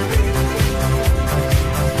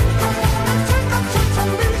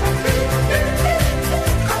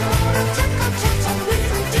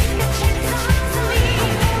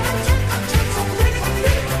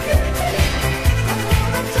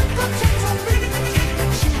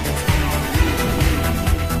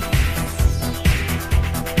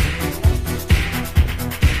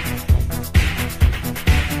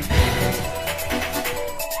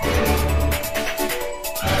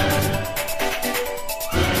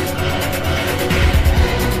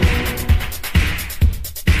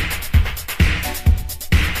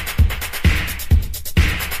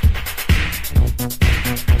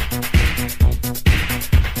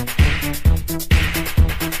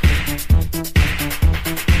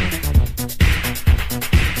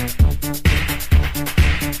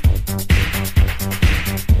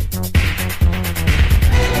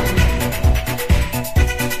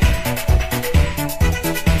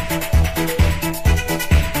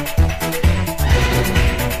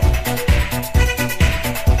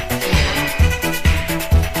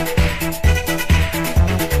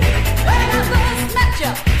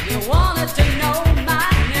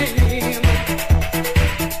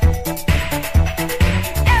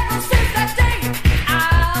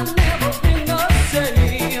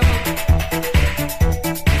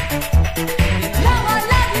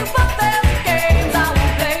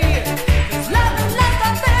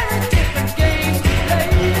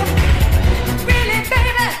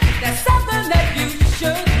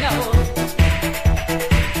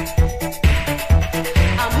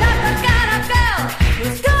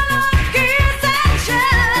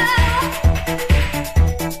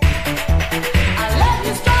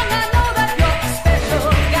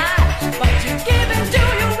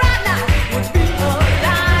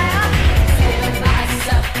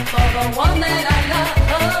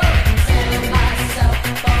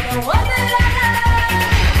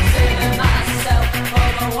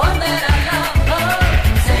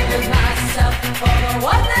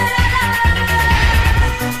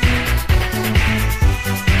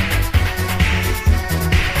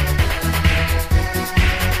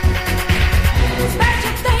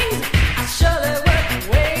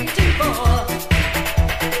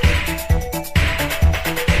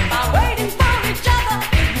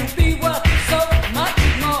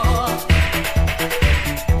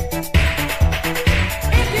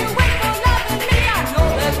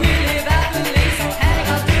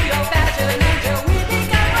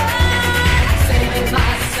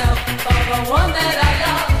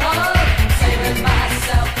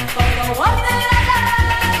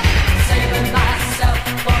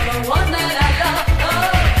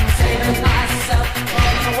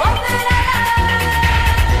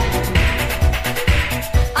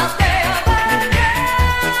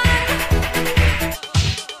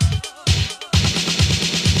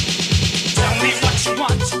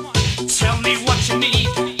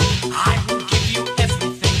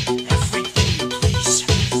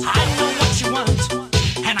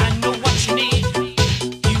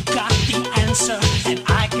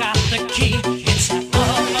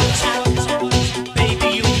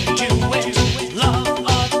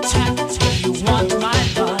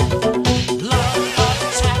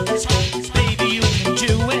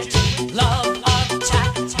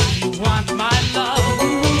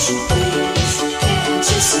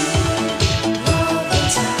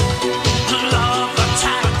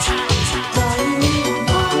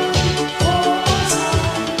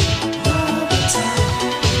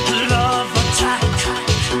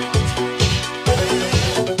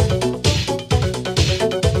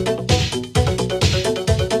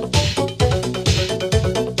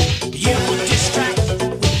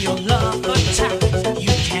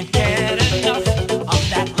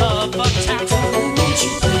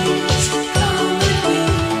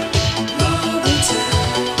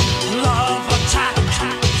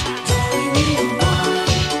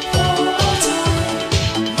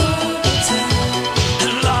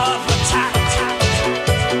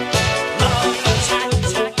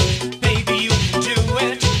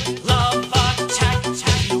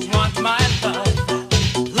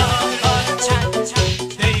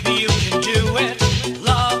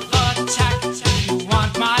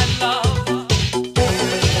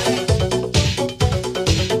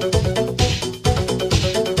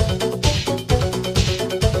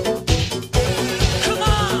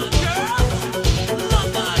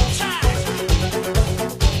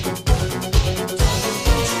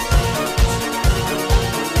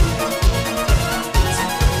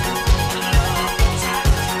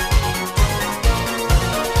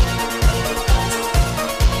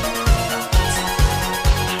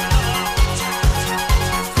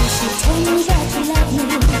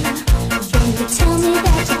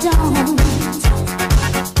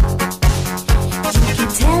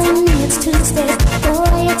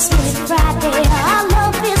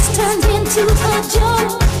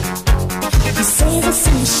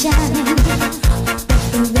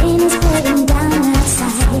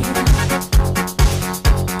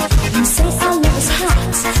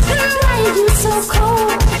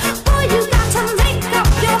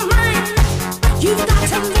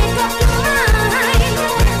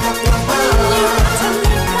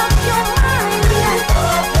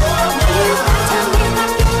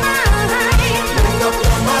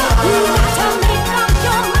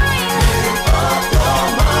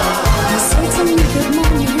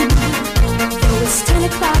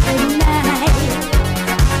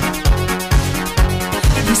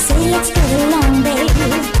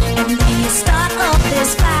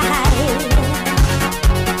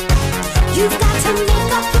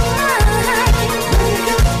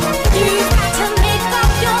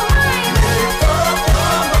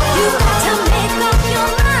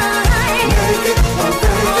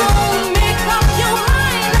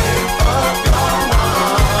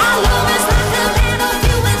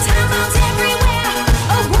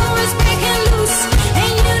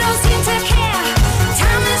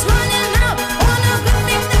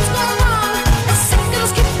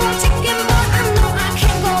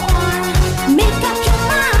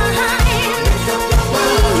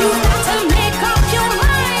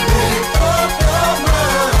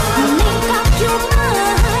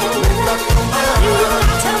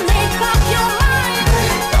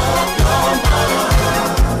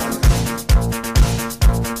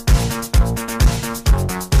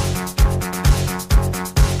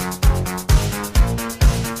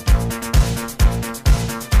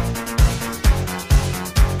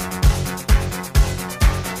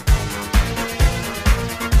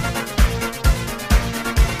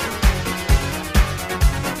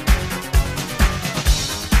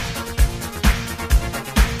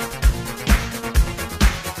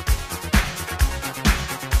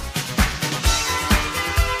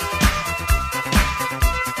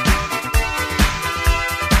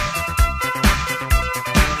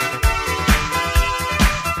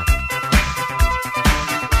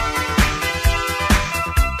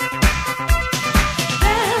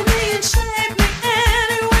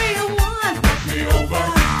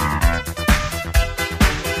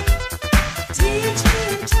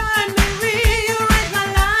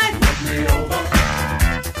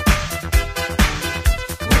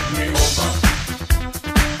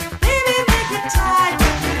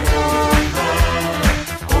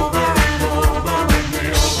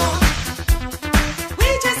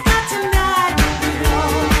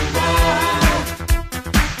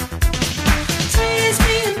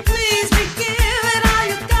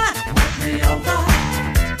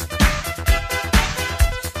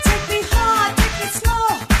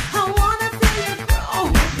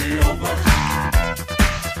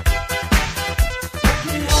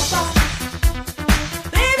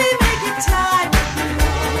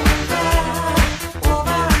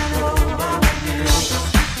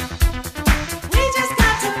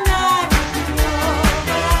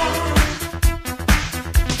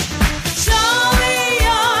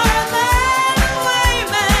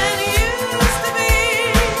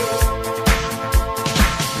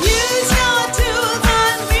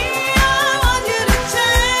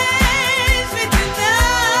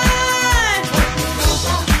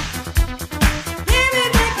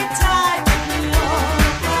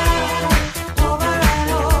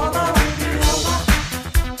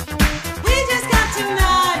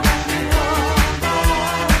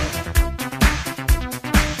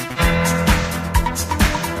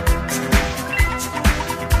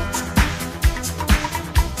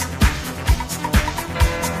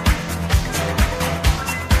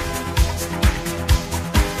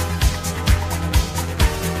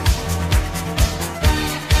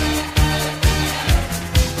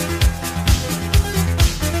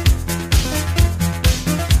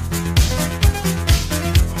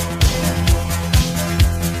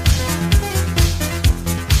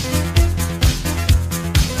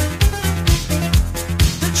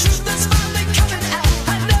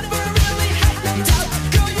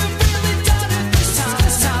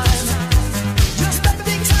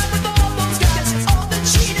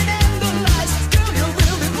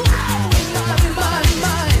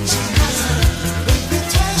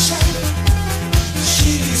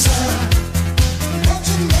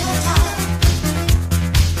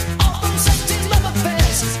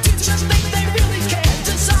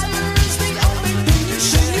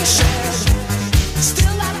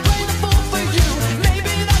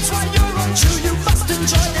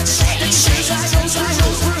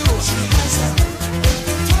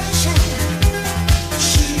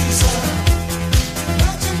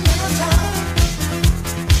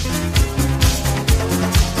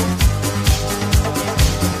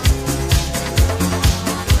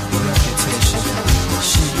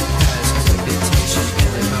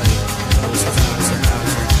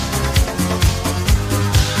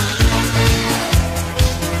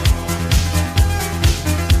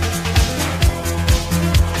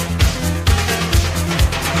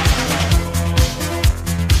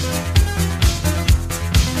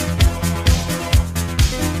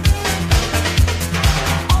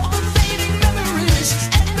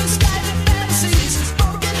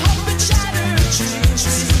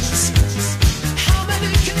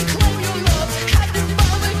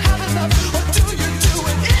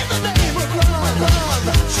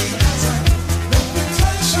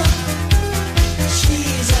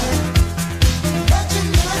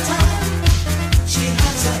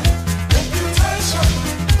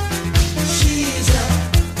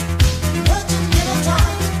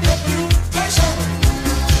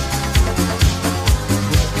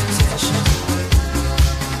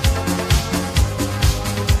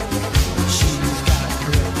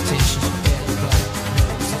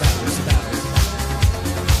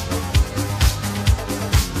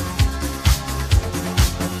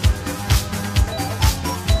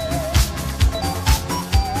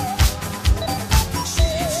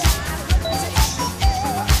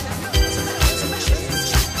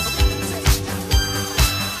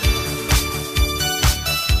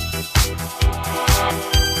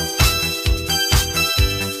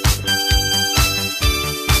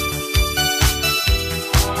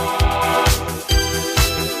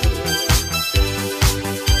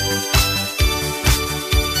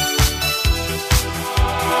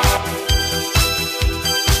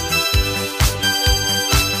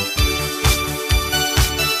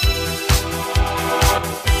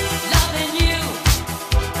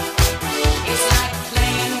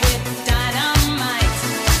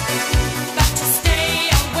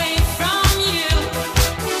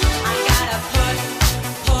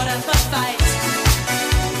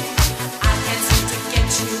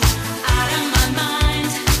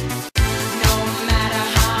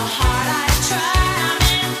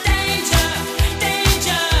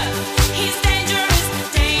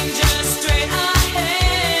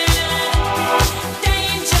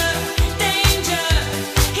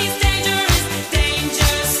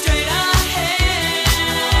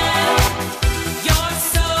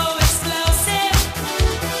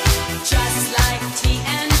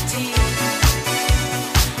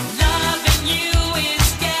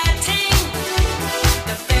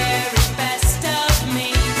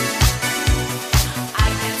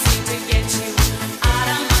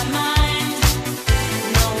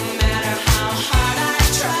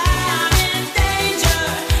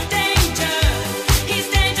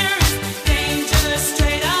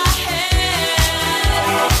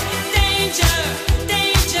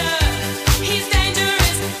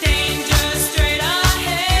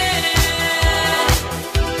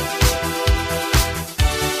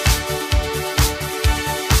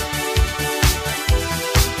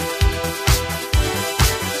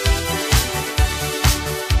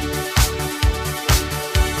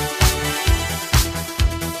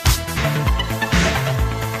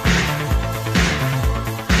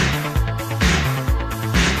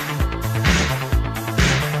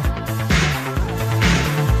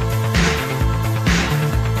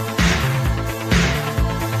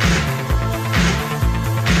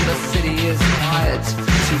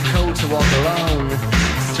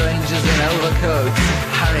 overcoats,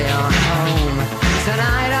 hurry on home.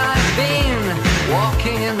 Tonight I've been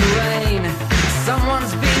walking in the rain.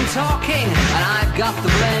 Someone's been talking and I've got the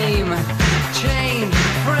blame. Chained,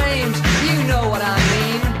 framed, you know what I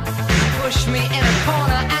mean. Push me in a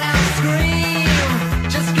corner and I'll scream.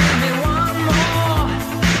 Just give me one more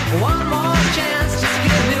chance. Just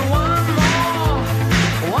give me one more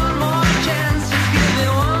chance. Just give me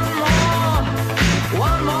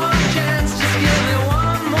one more chance. Just give me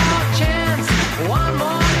one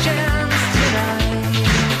more chance tonight.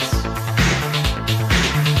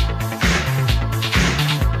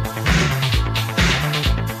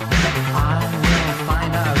 I will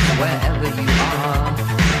find out wherever you are,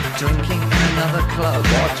 drinking in another club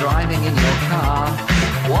or driving in your car,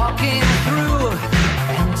 walking through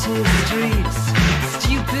empty streets.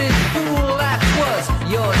 Stupid fool, that was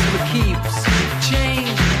yours for keeps.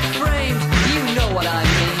 Chained, framed, you know what I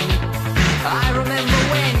mean. I remember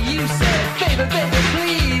when you said, baby, baby,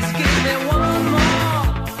 please give me one more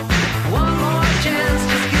chance.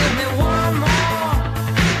 Just give me one more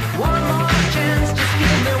chance. Just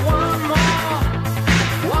give me one more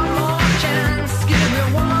chance. Give me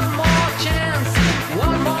one more chance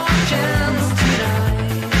tonight.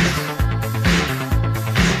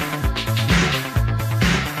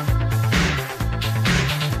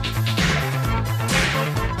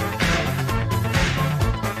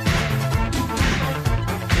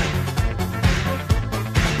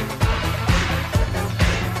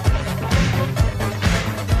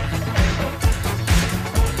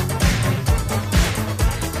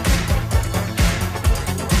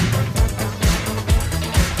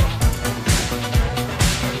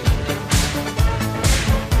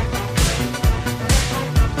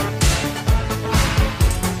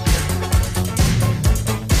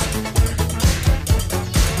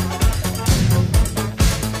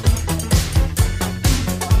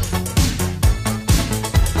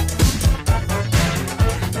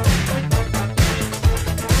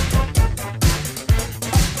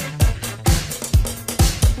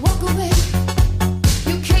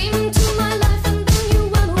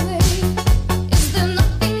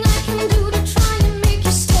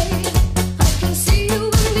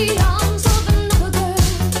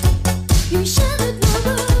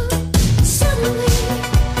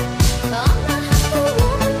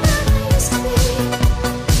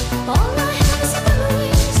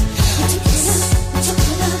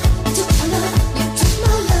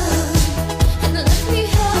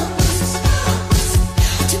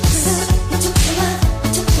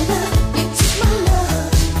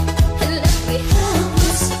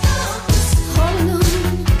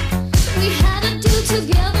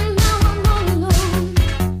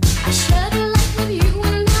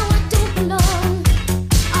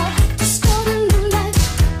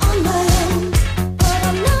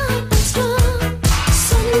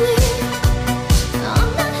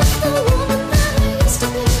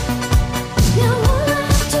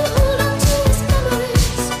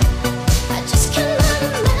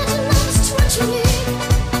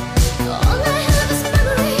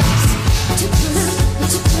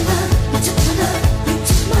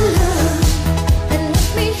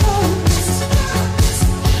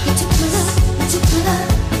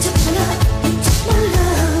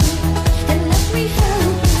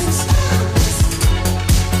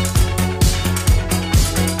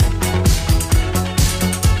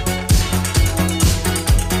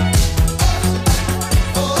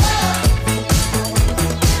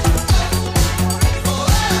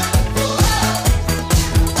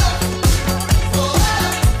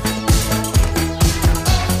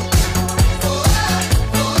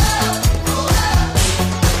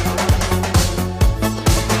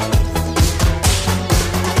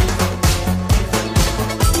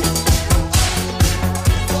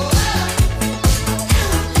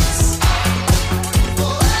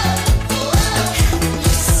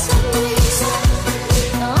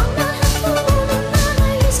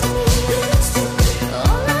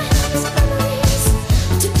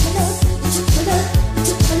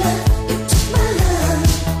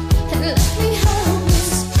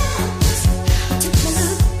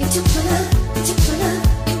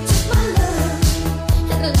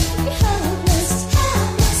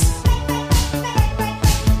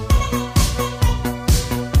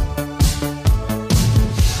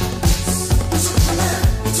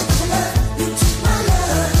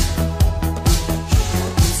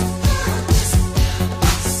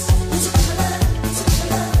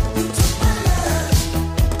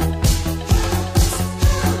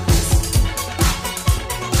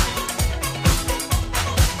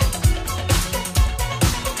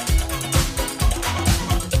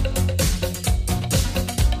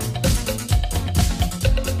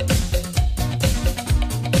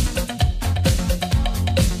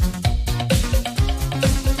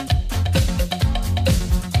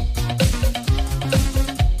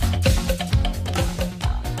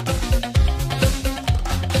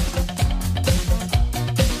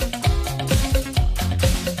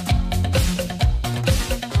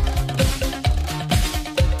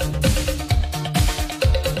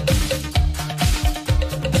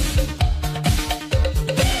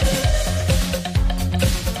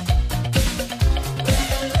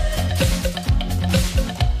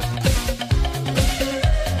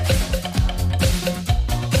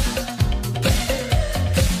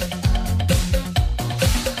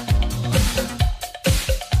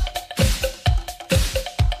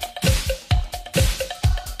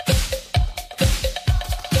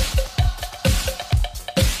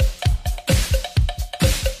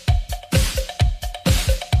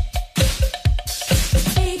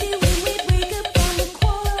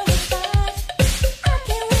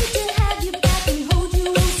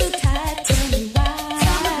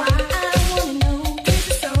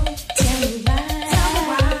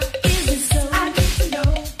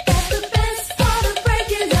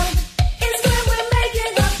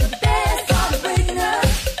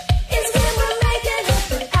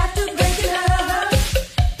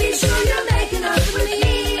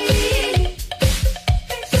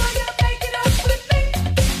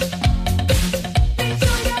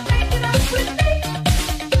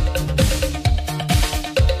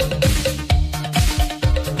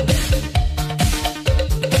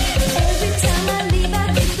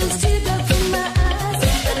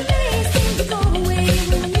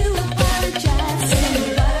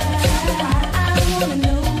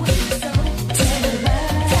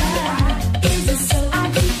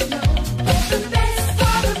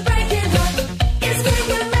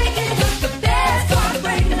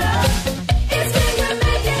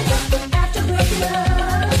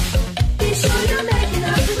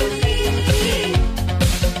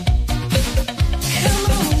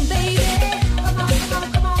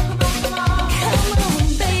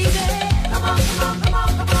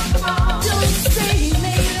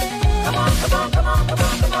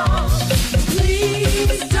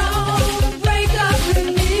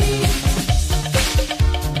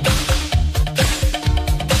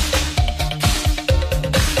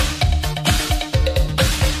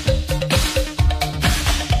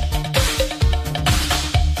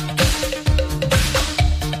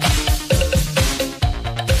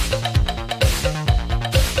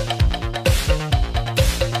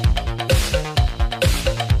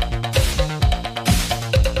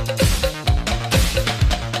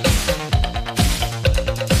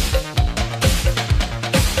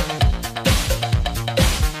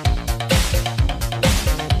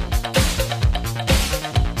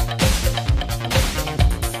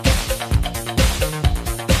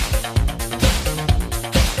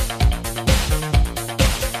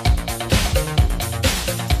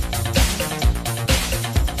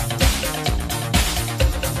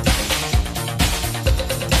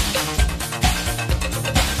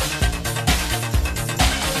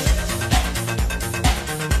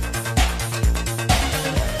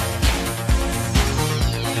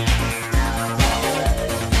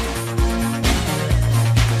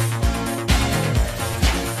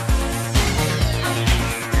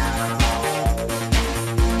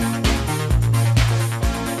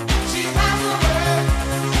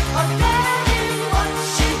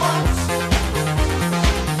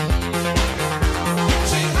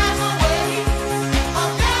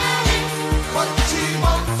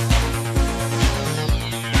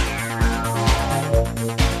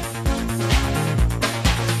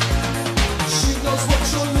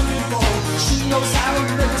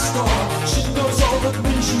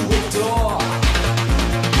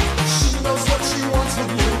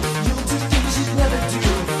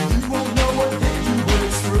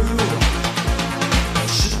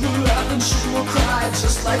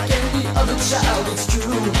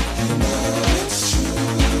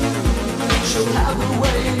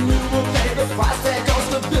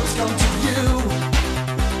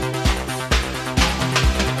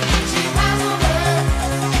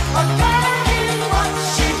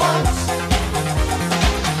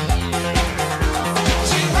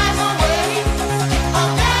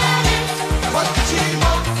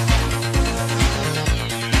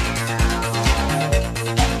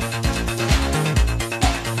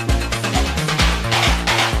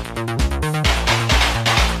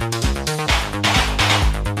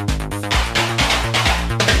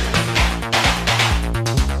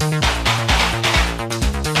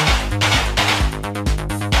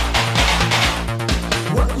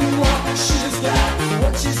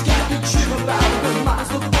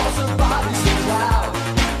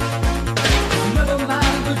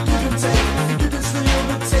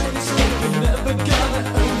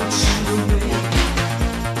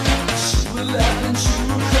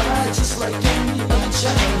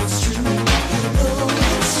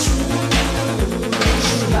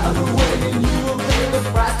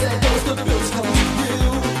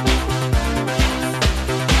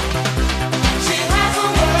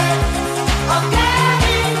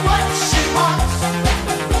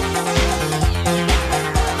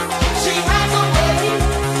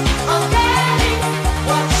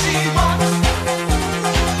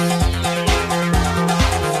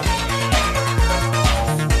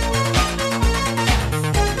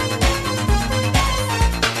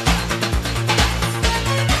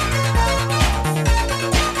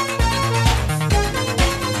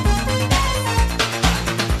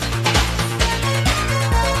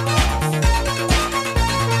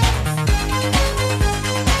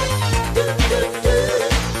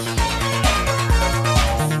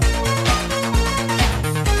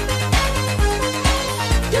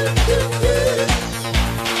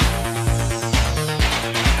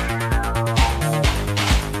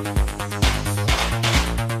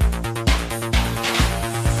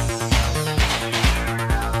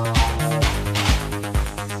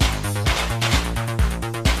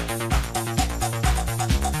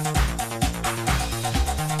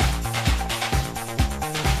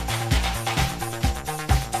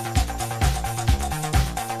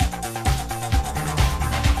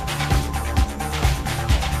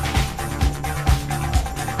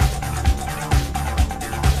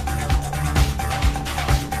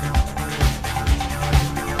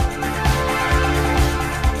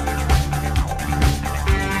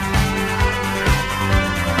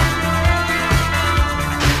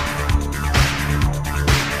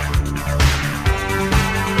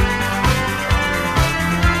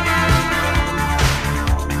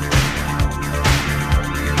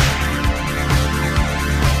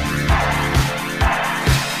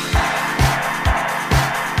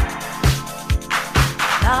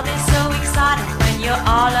 love is so exciting when you're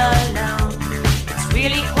all alone. It's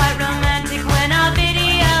really quite romantic when a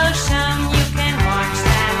video's shown. You can watch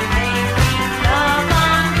them making love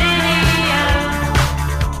on video.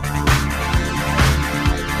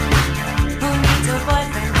 Who needs a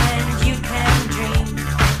boyfriend when you can dream?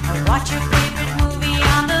 Or watch your favorite movie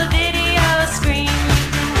on the video screen. You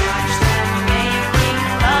can watch them making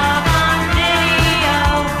love on video.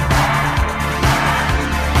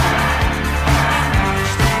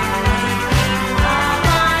 Watch them making love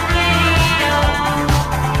on video.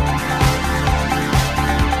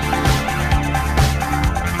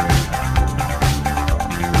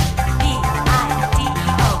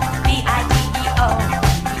 V-I-D-E-O, V-I-D-E-O.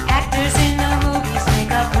 The actors in the movies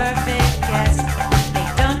make a perfect guess. They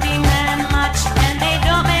don't demand much and they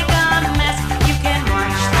don't make a mess. You can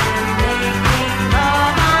watch them making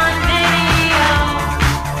love on video.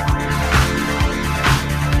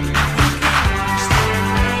 You can watch them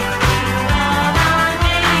making love on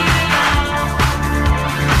video.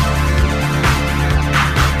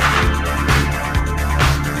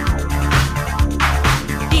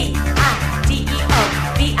 V-I-D-E-O,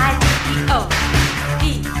 V-I-D-E-O.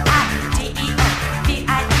 V-I-D-E-O,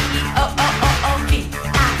 V-I-D-E-O, oh,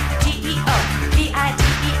 V-I-D-E-O,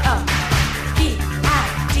 V-I-D-E-O.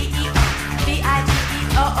 V-I-D-E-O,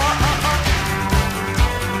 V-I-D-E-O,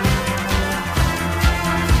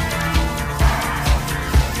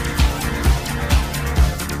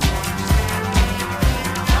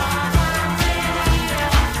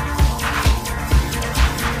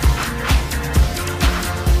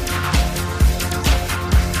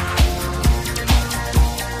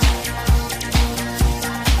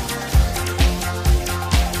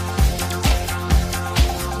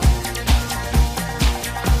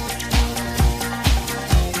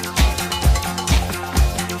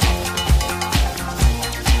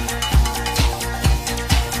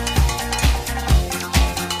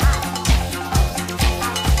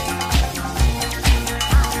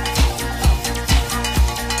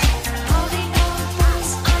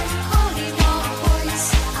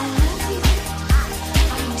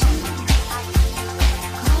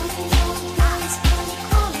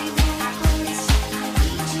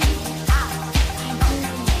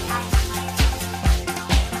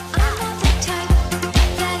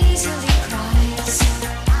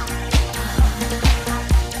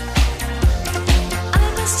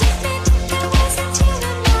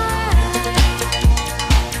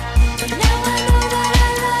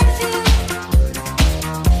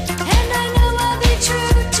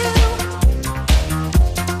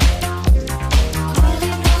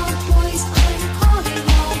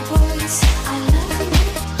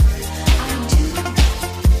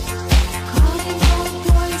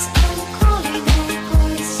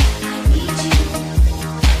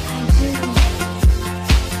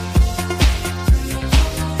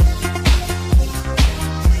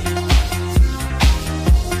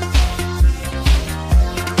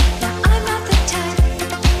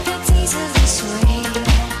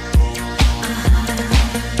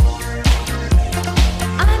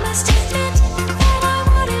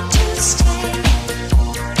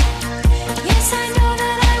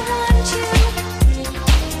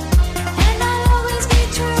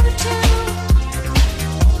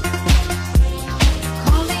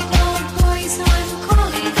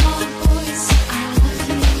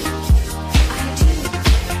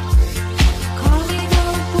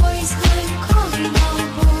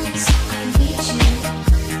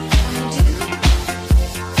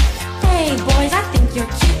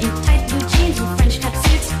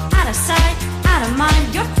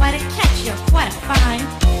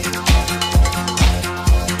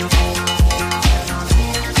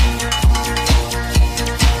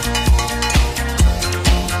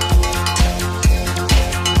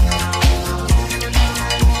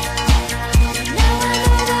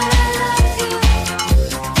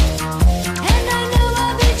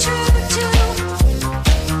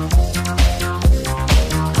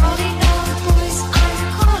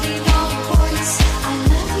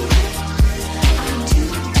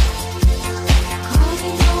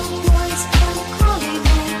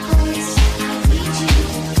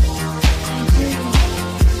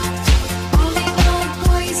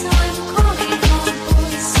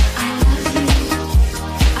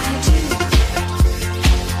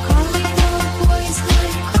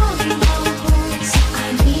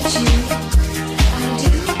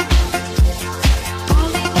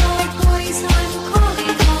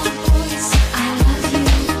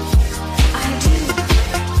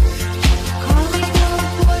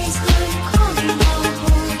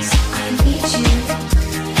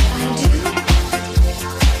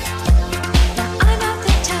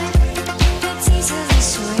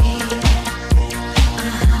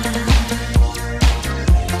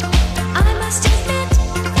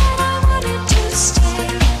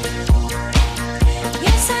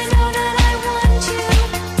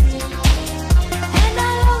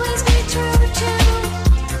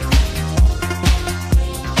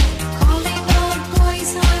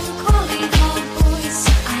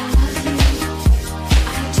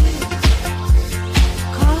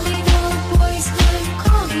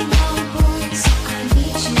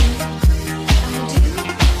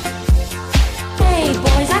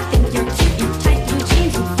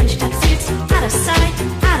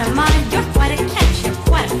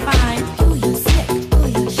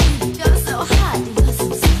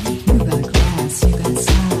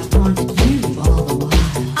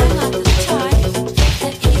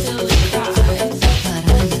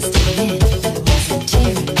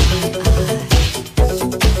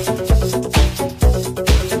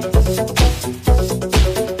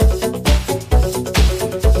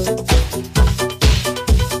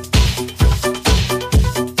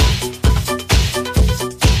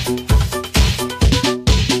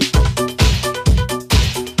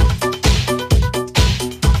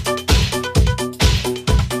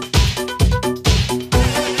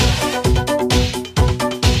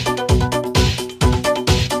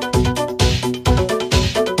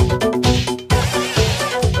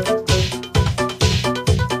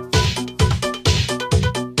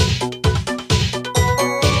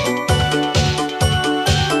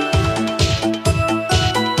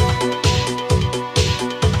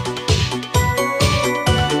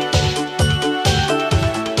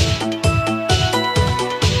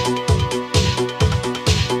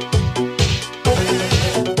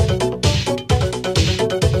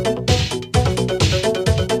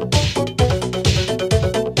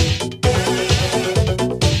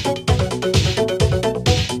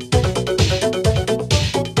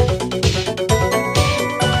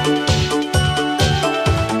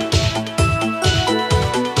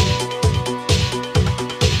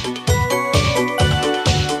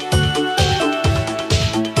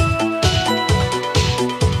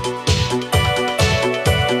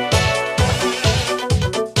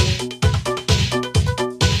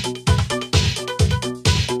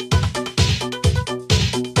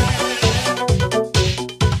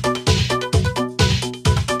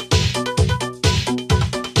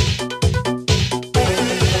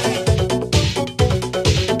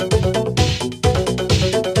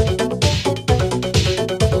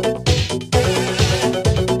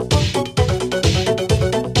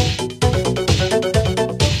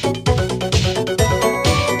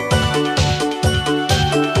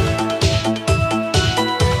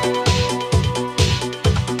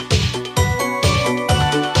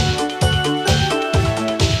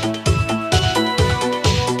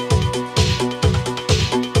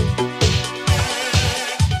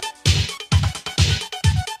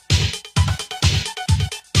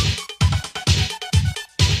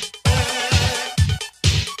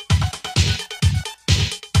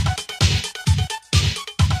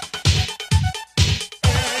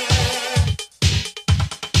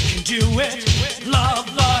 do it. Love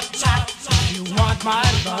attack, you want my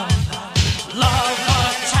love. Love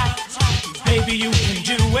attack, baby, you can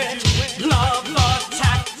do it.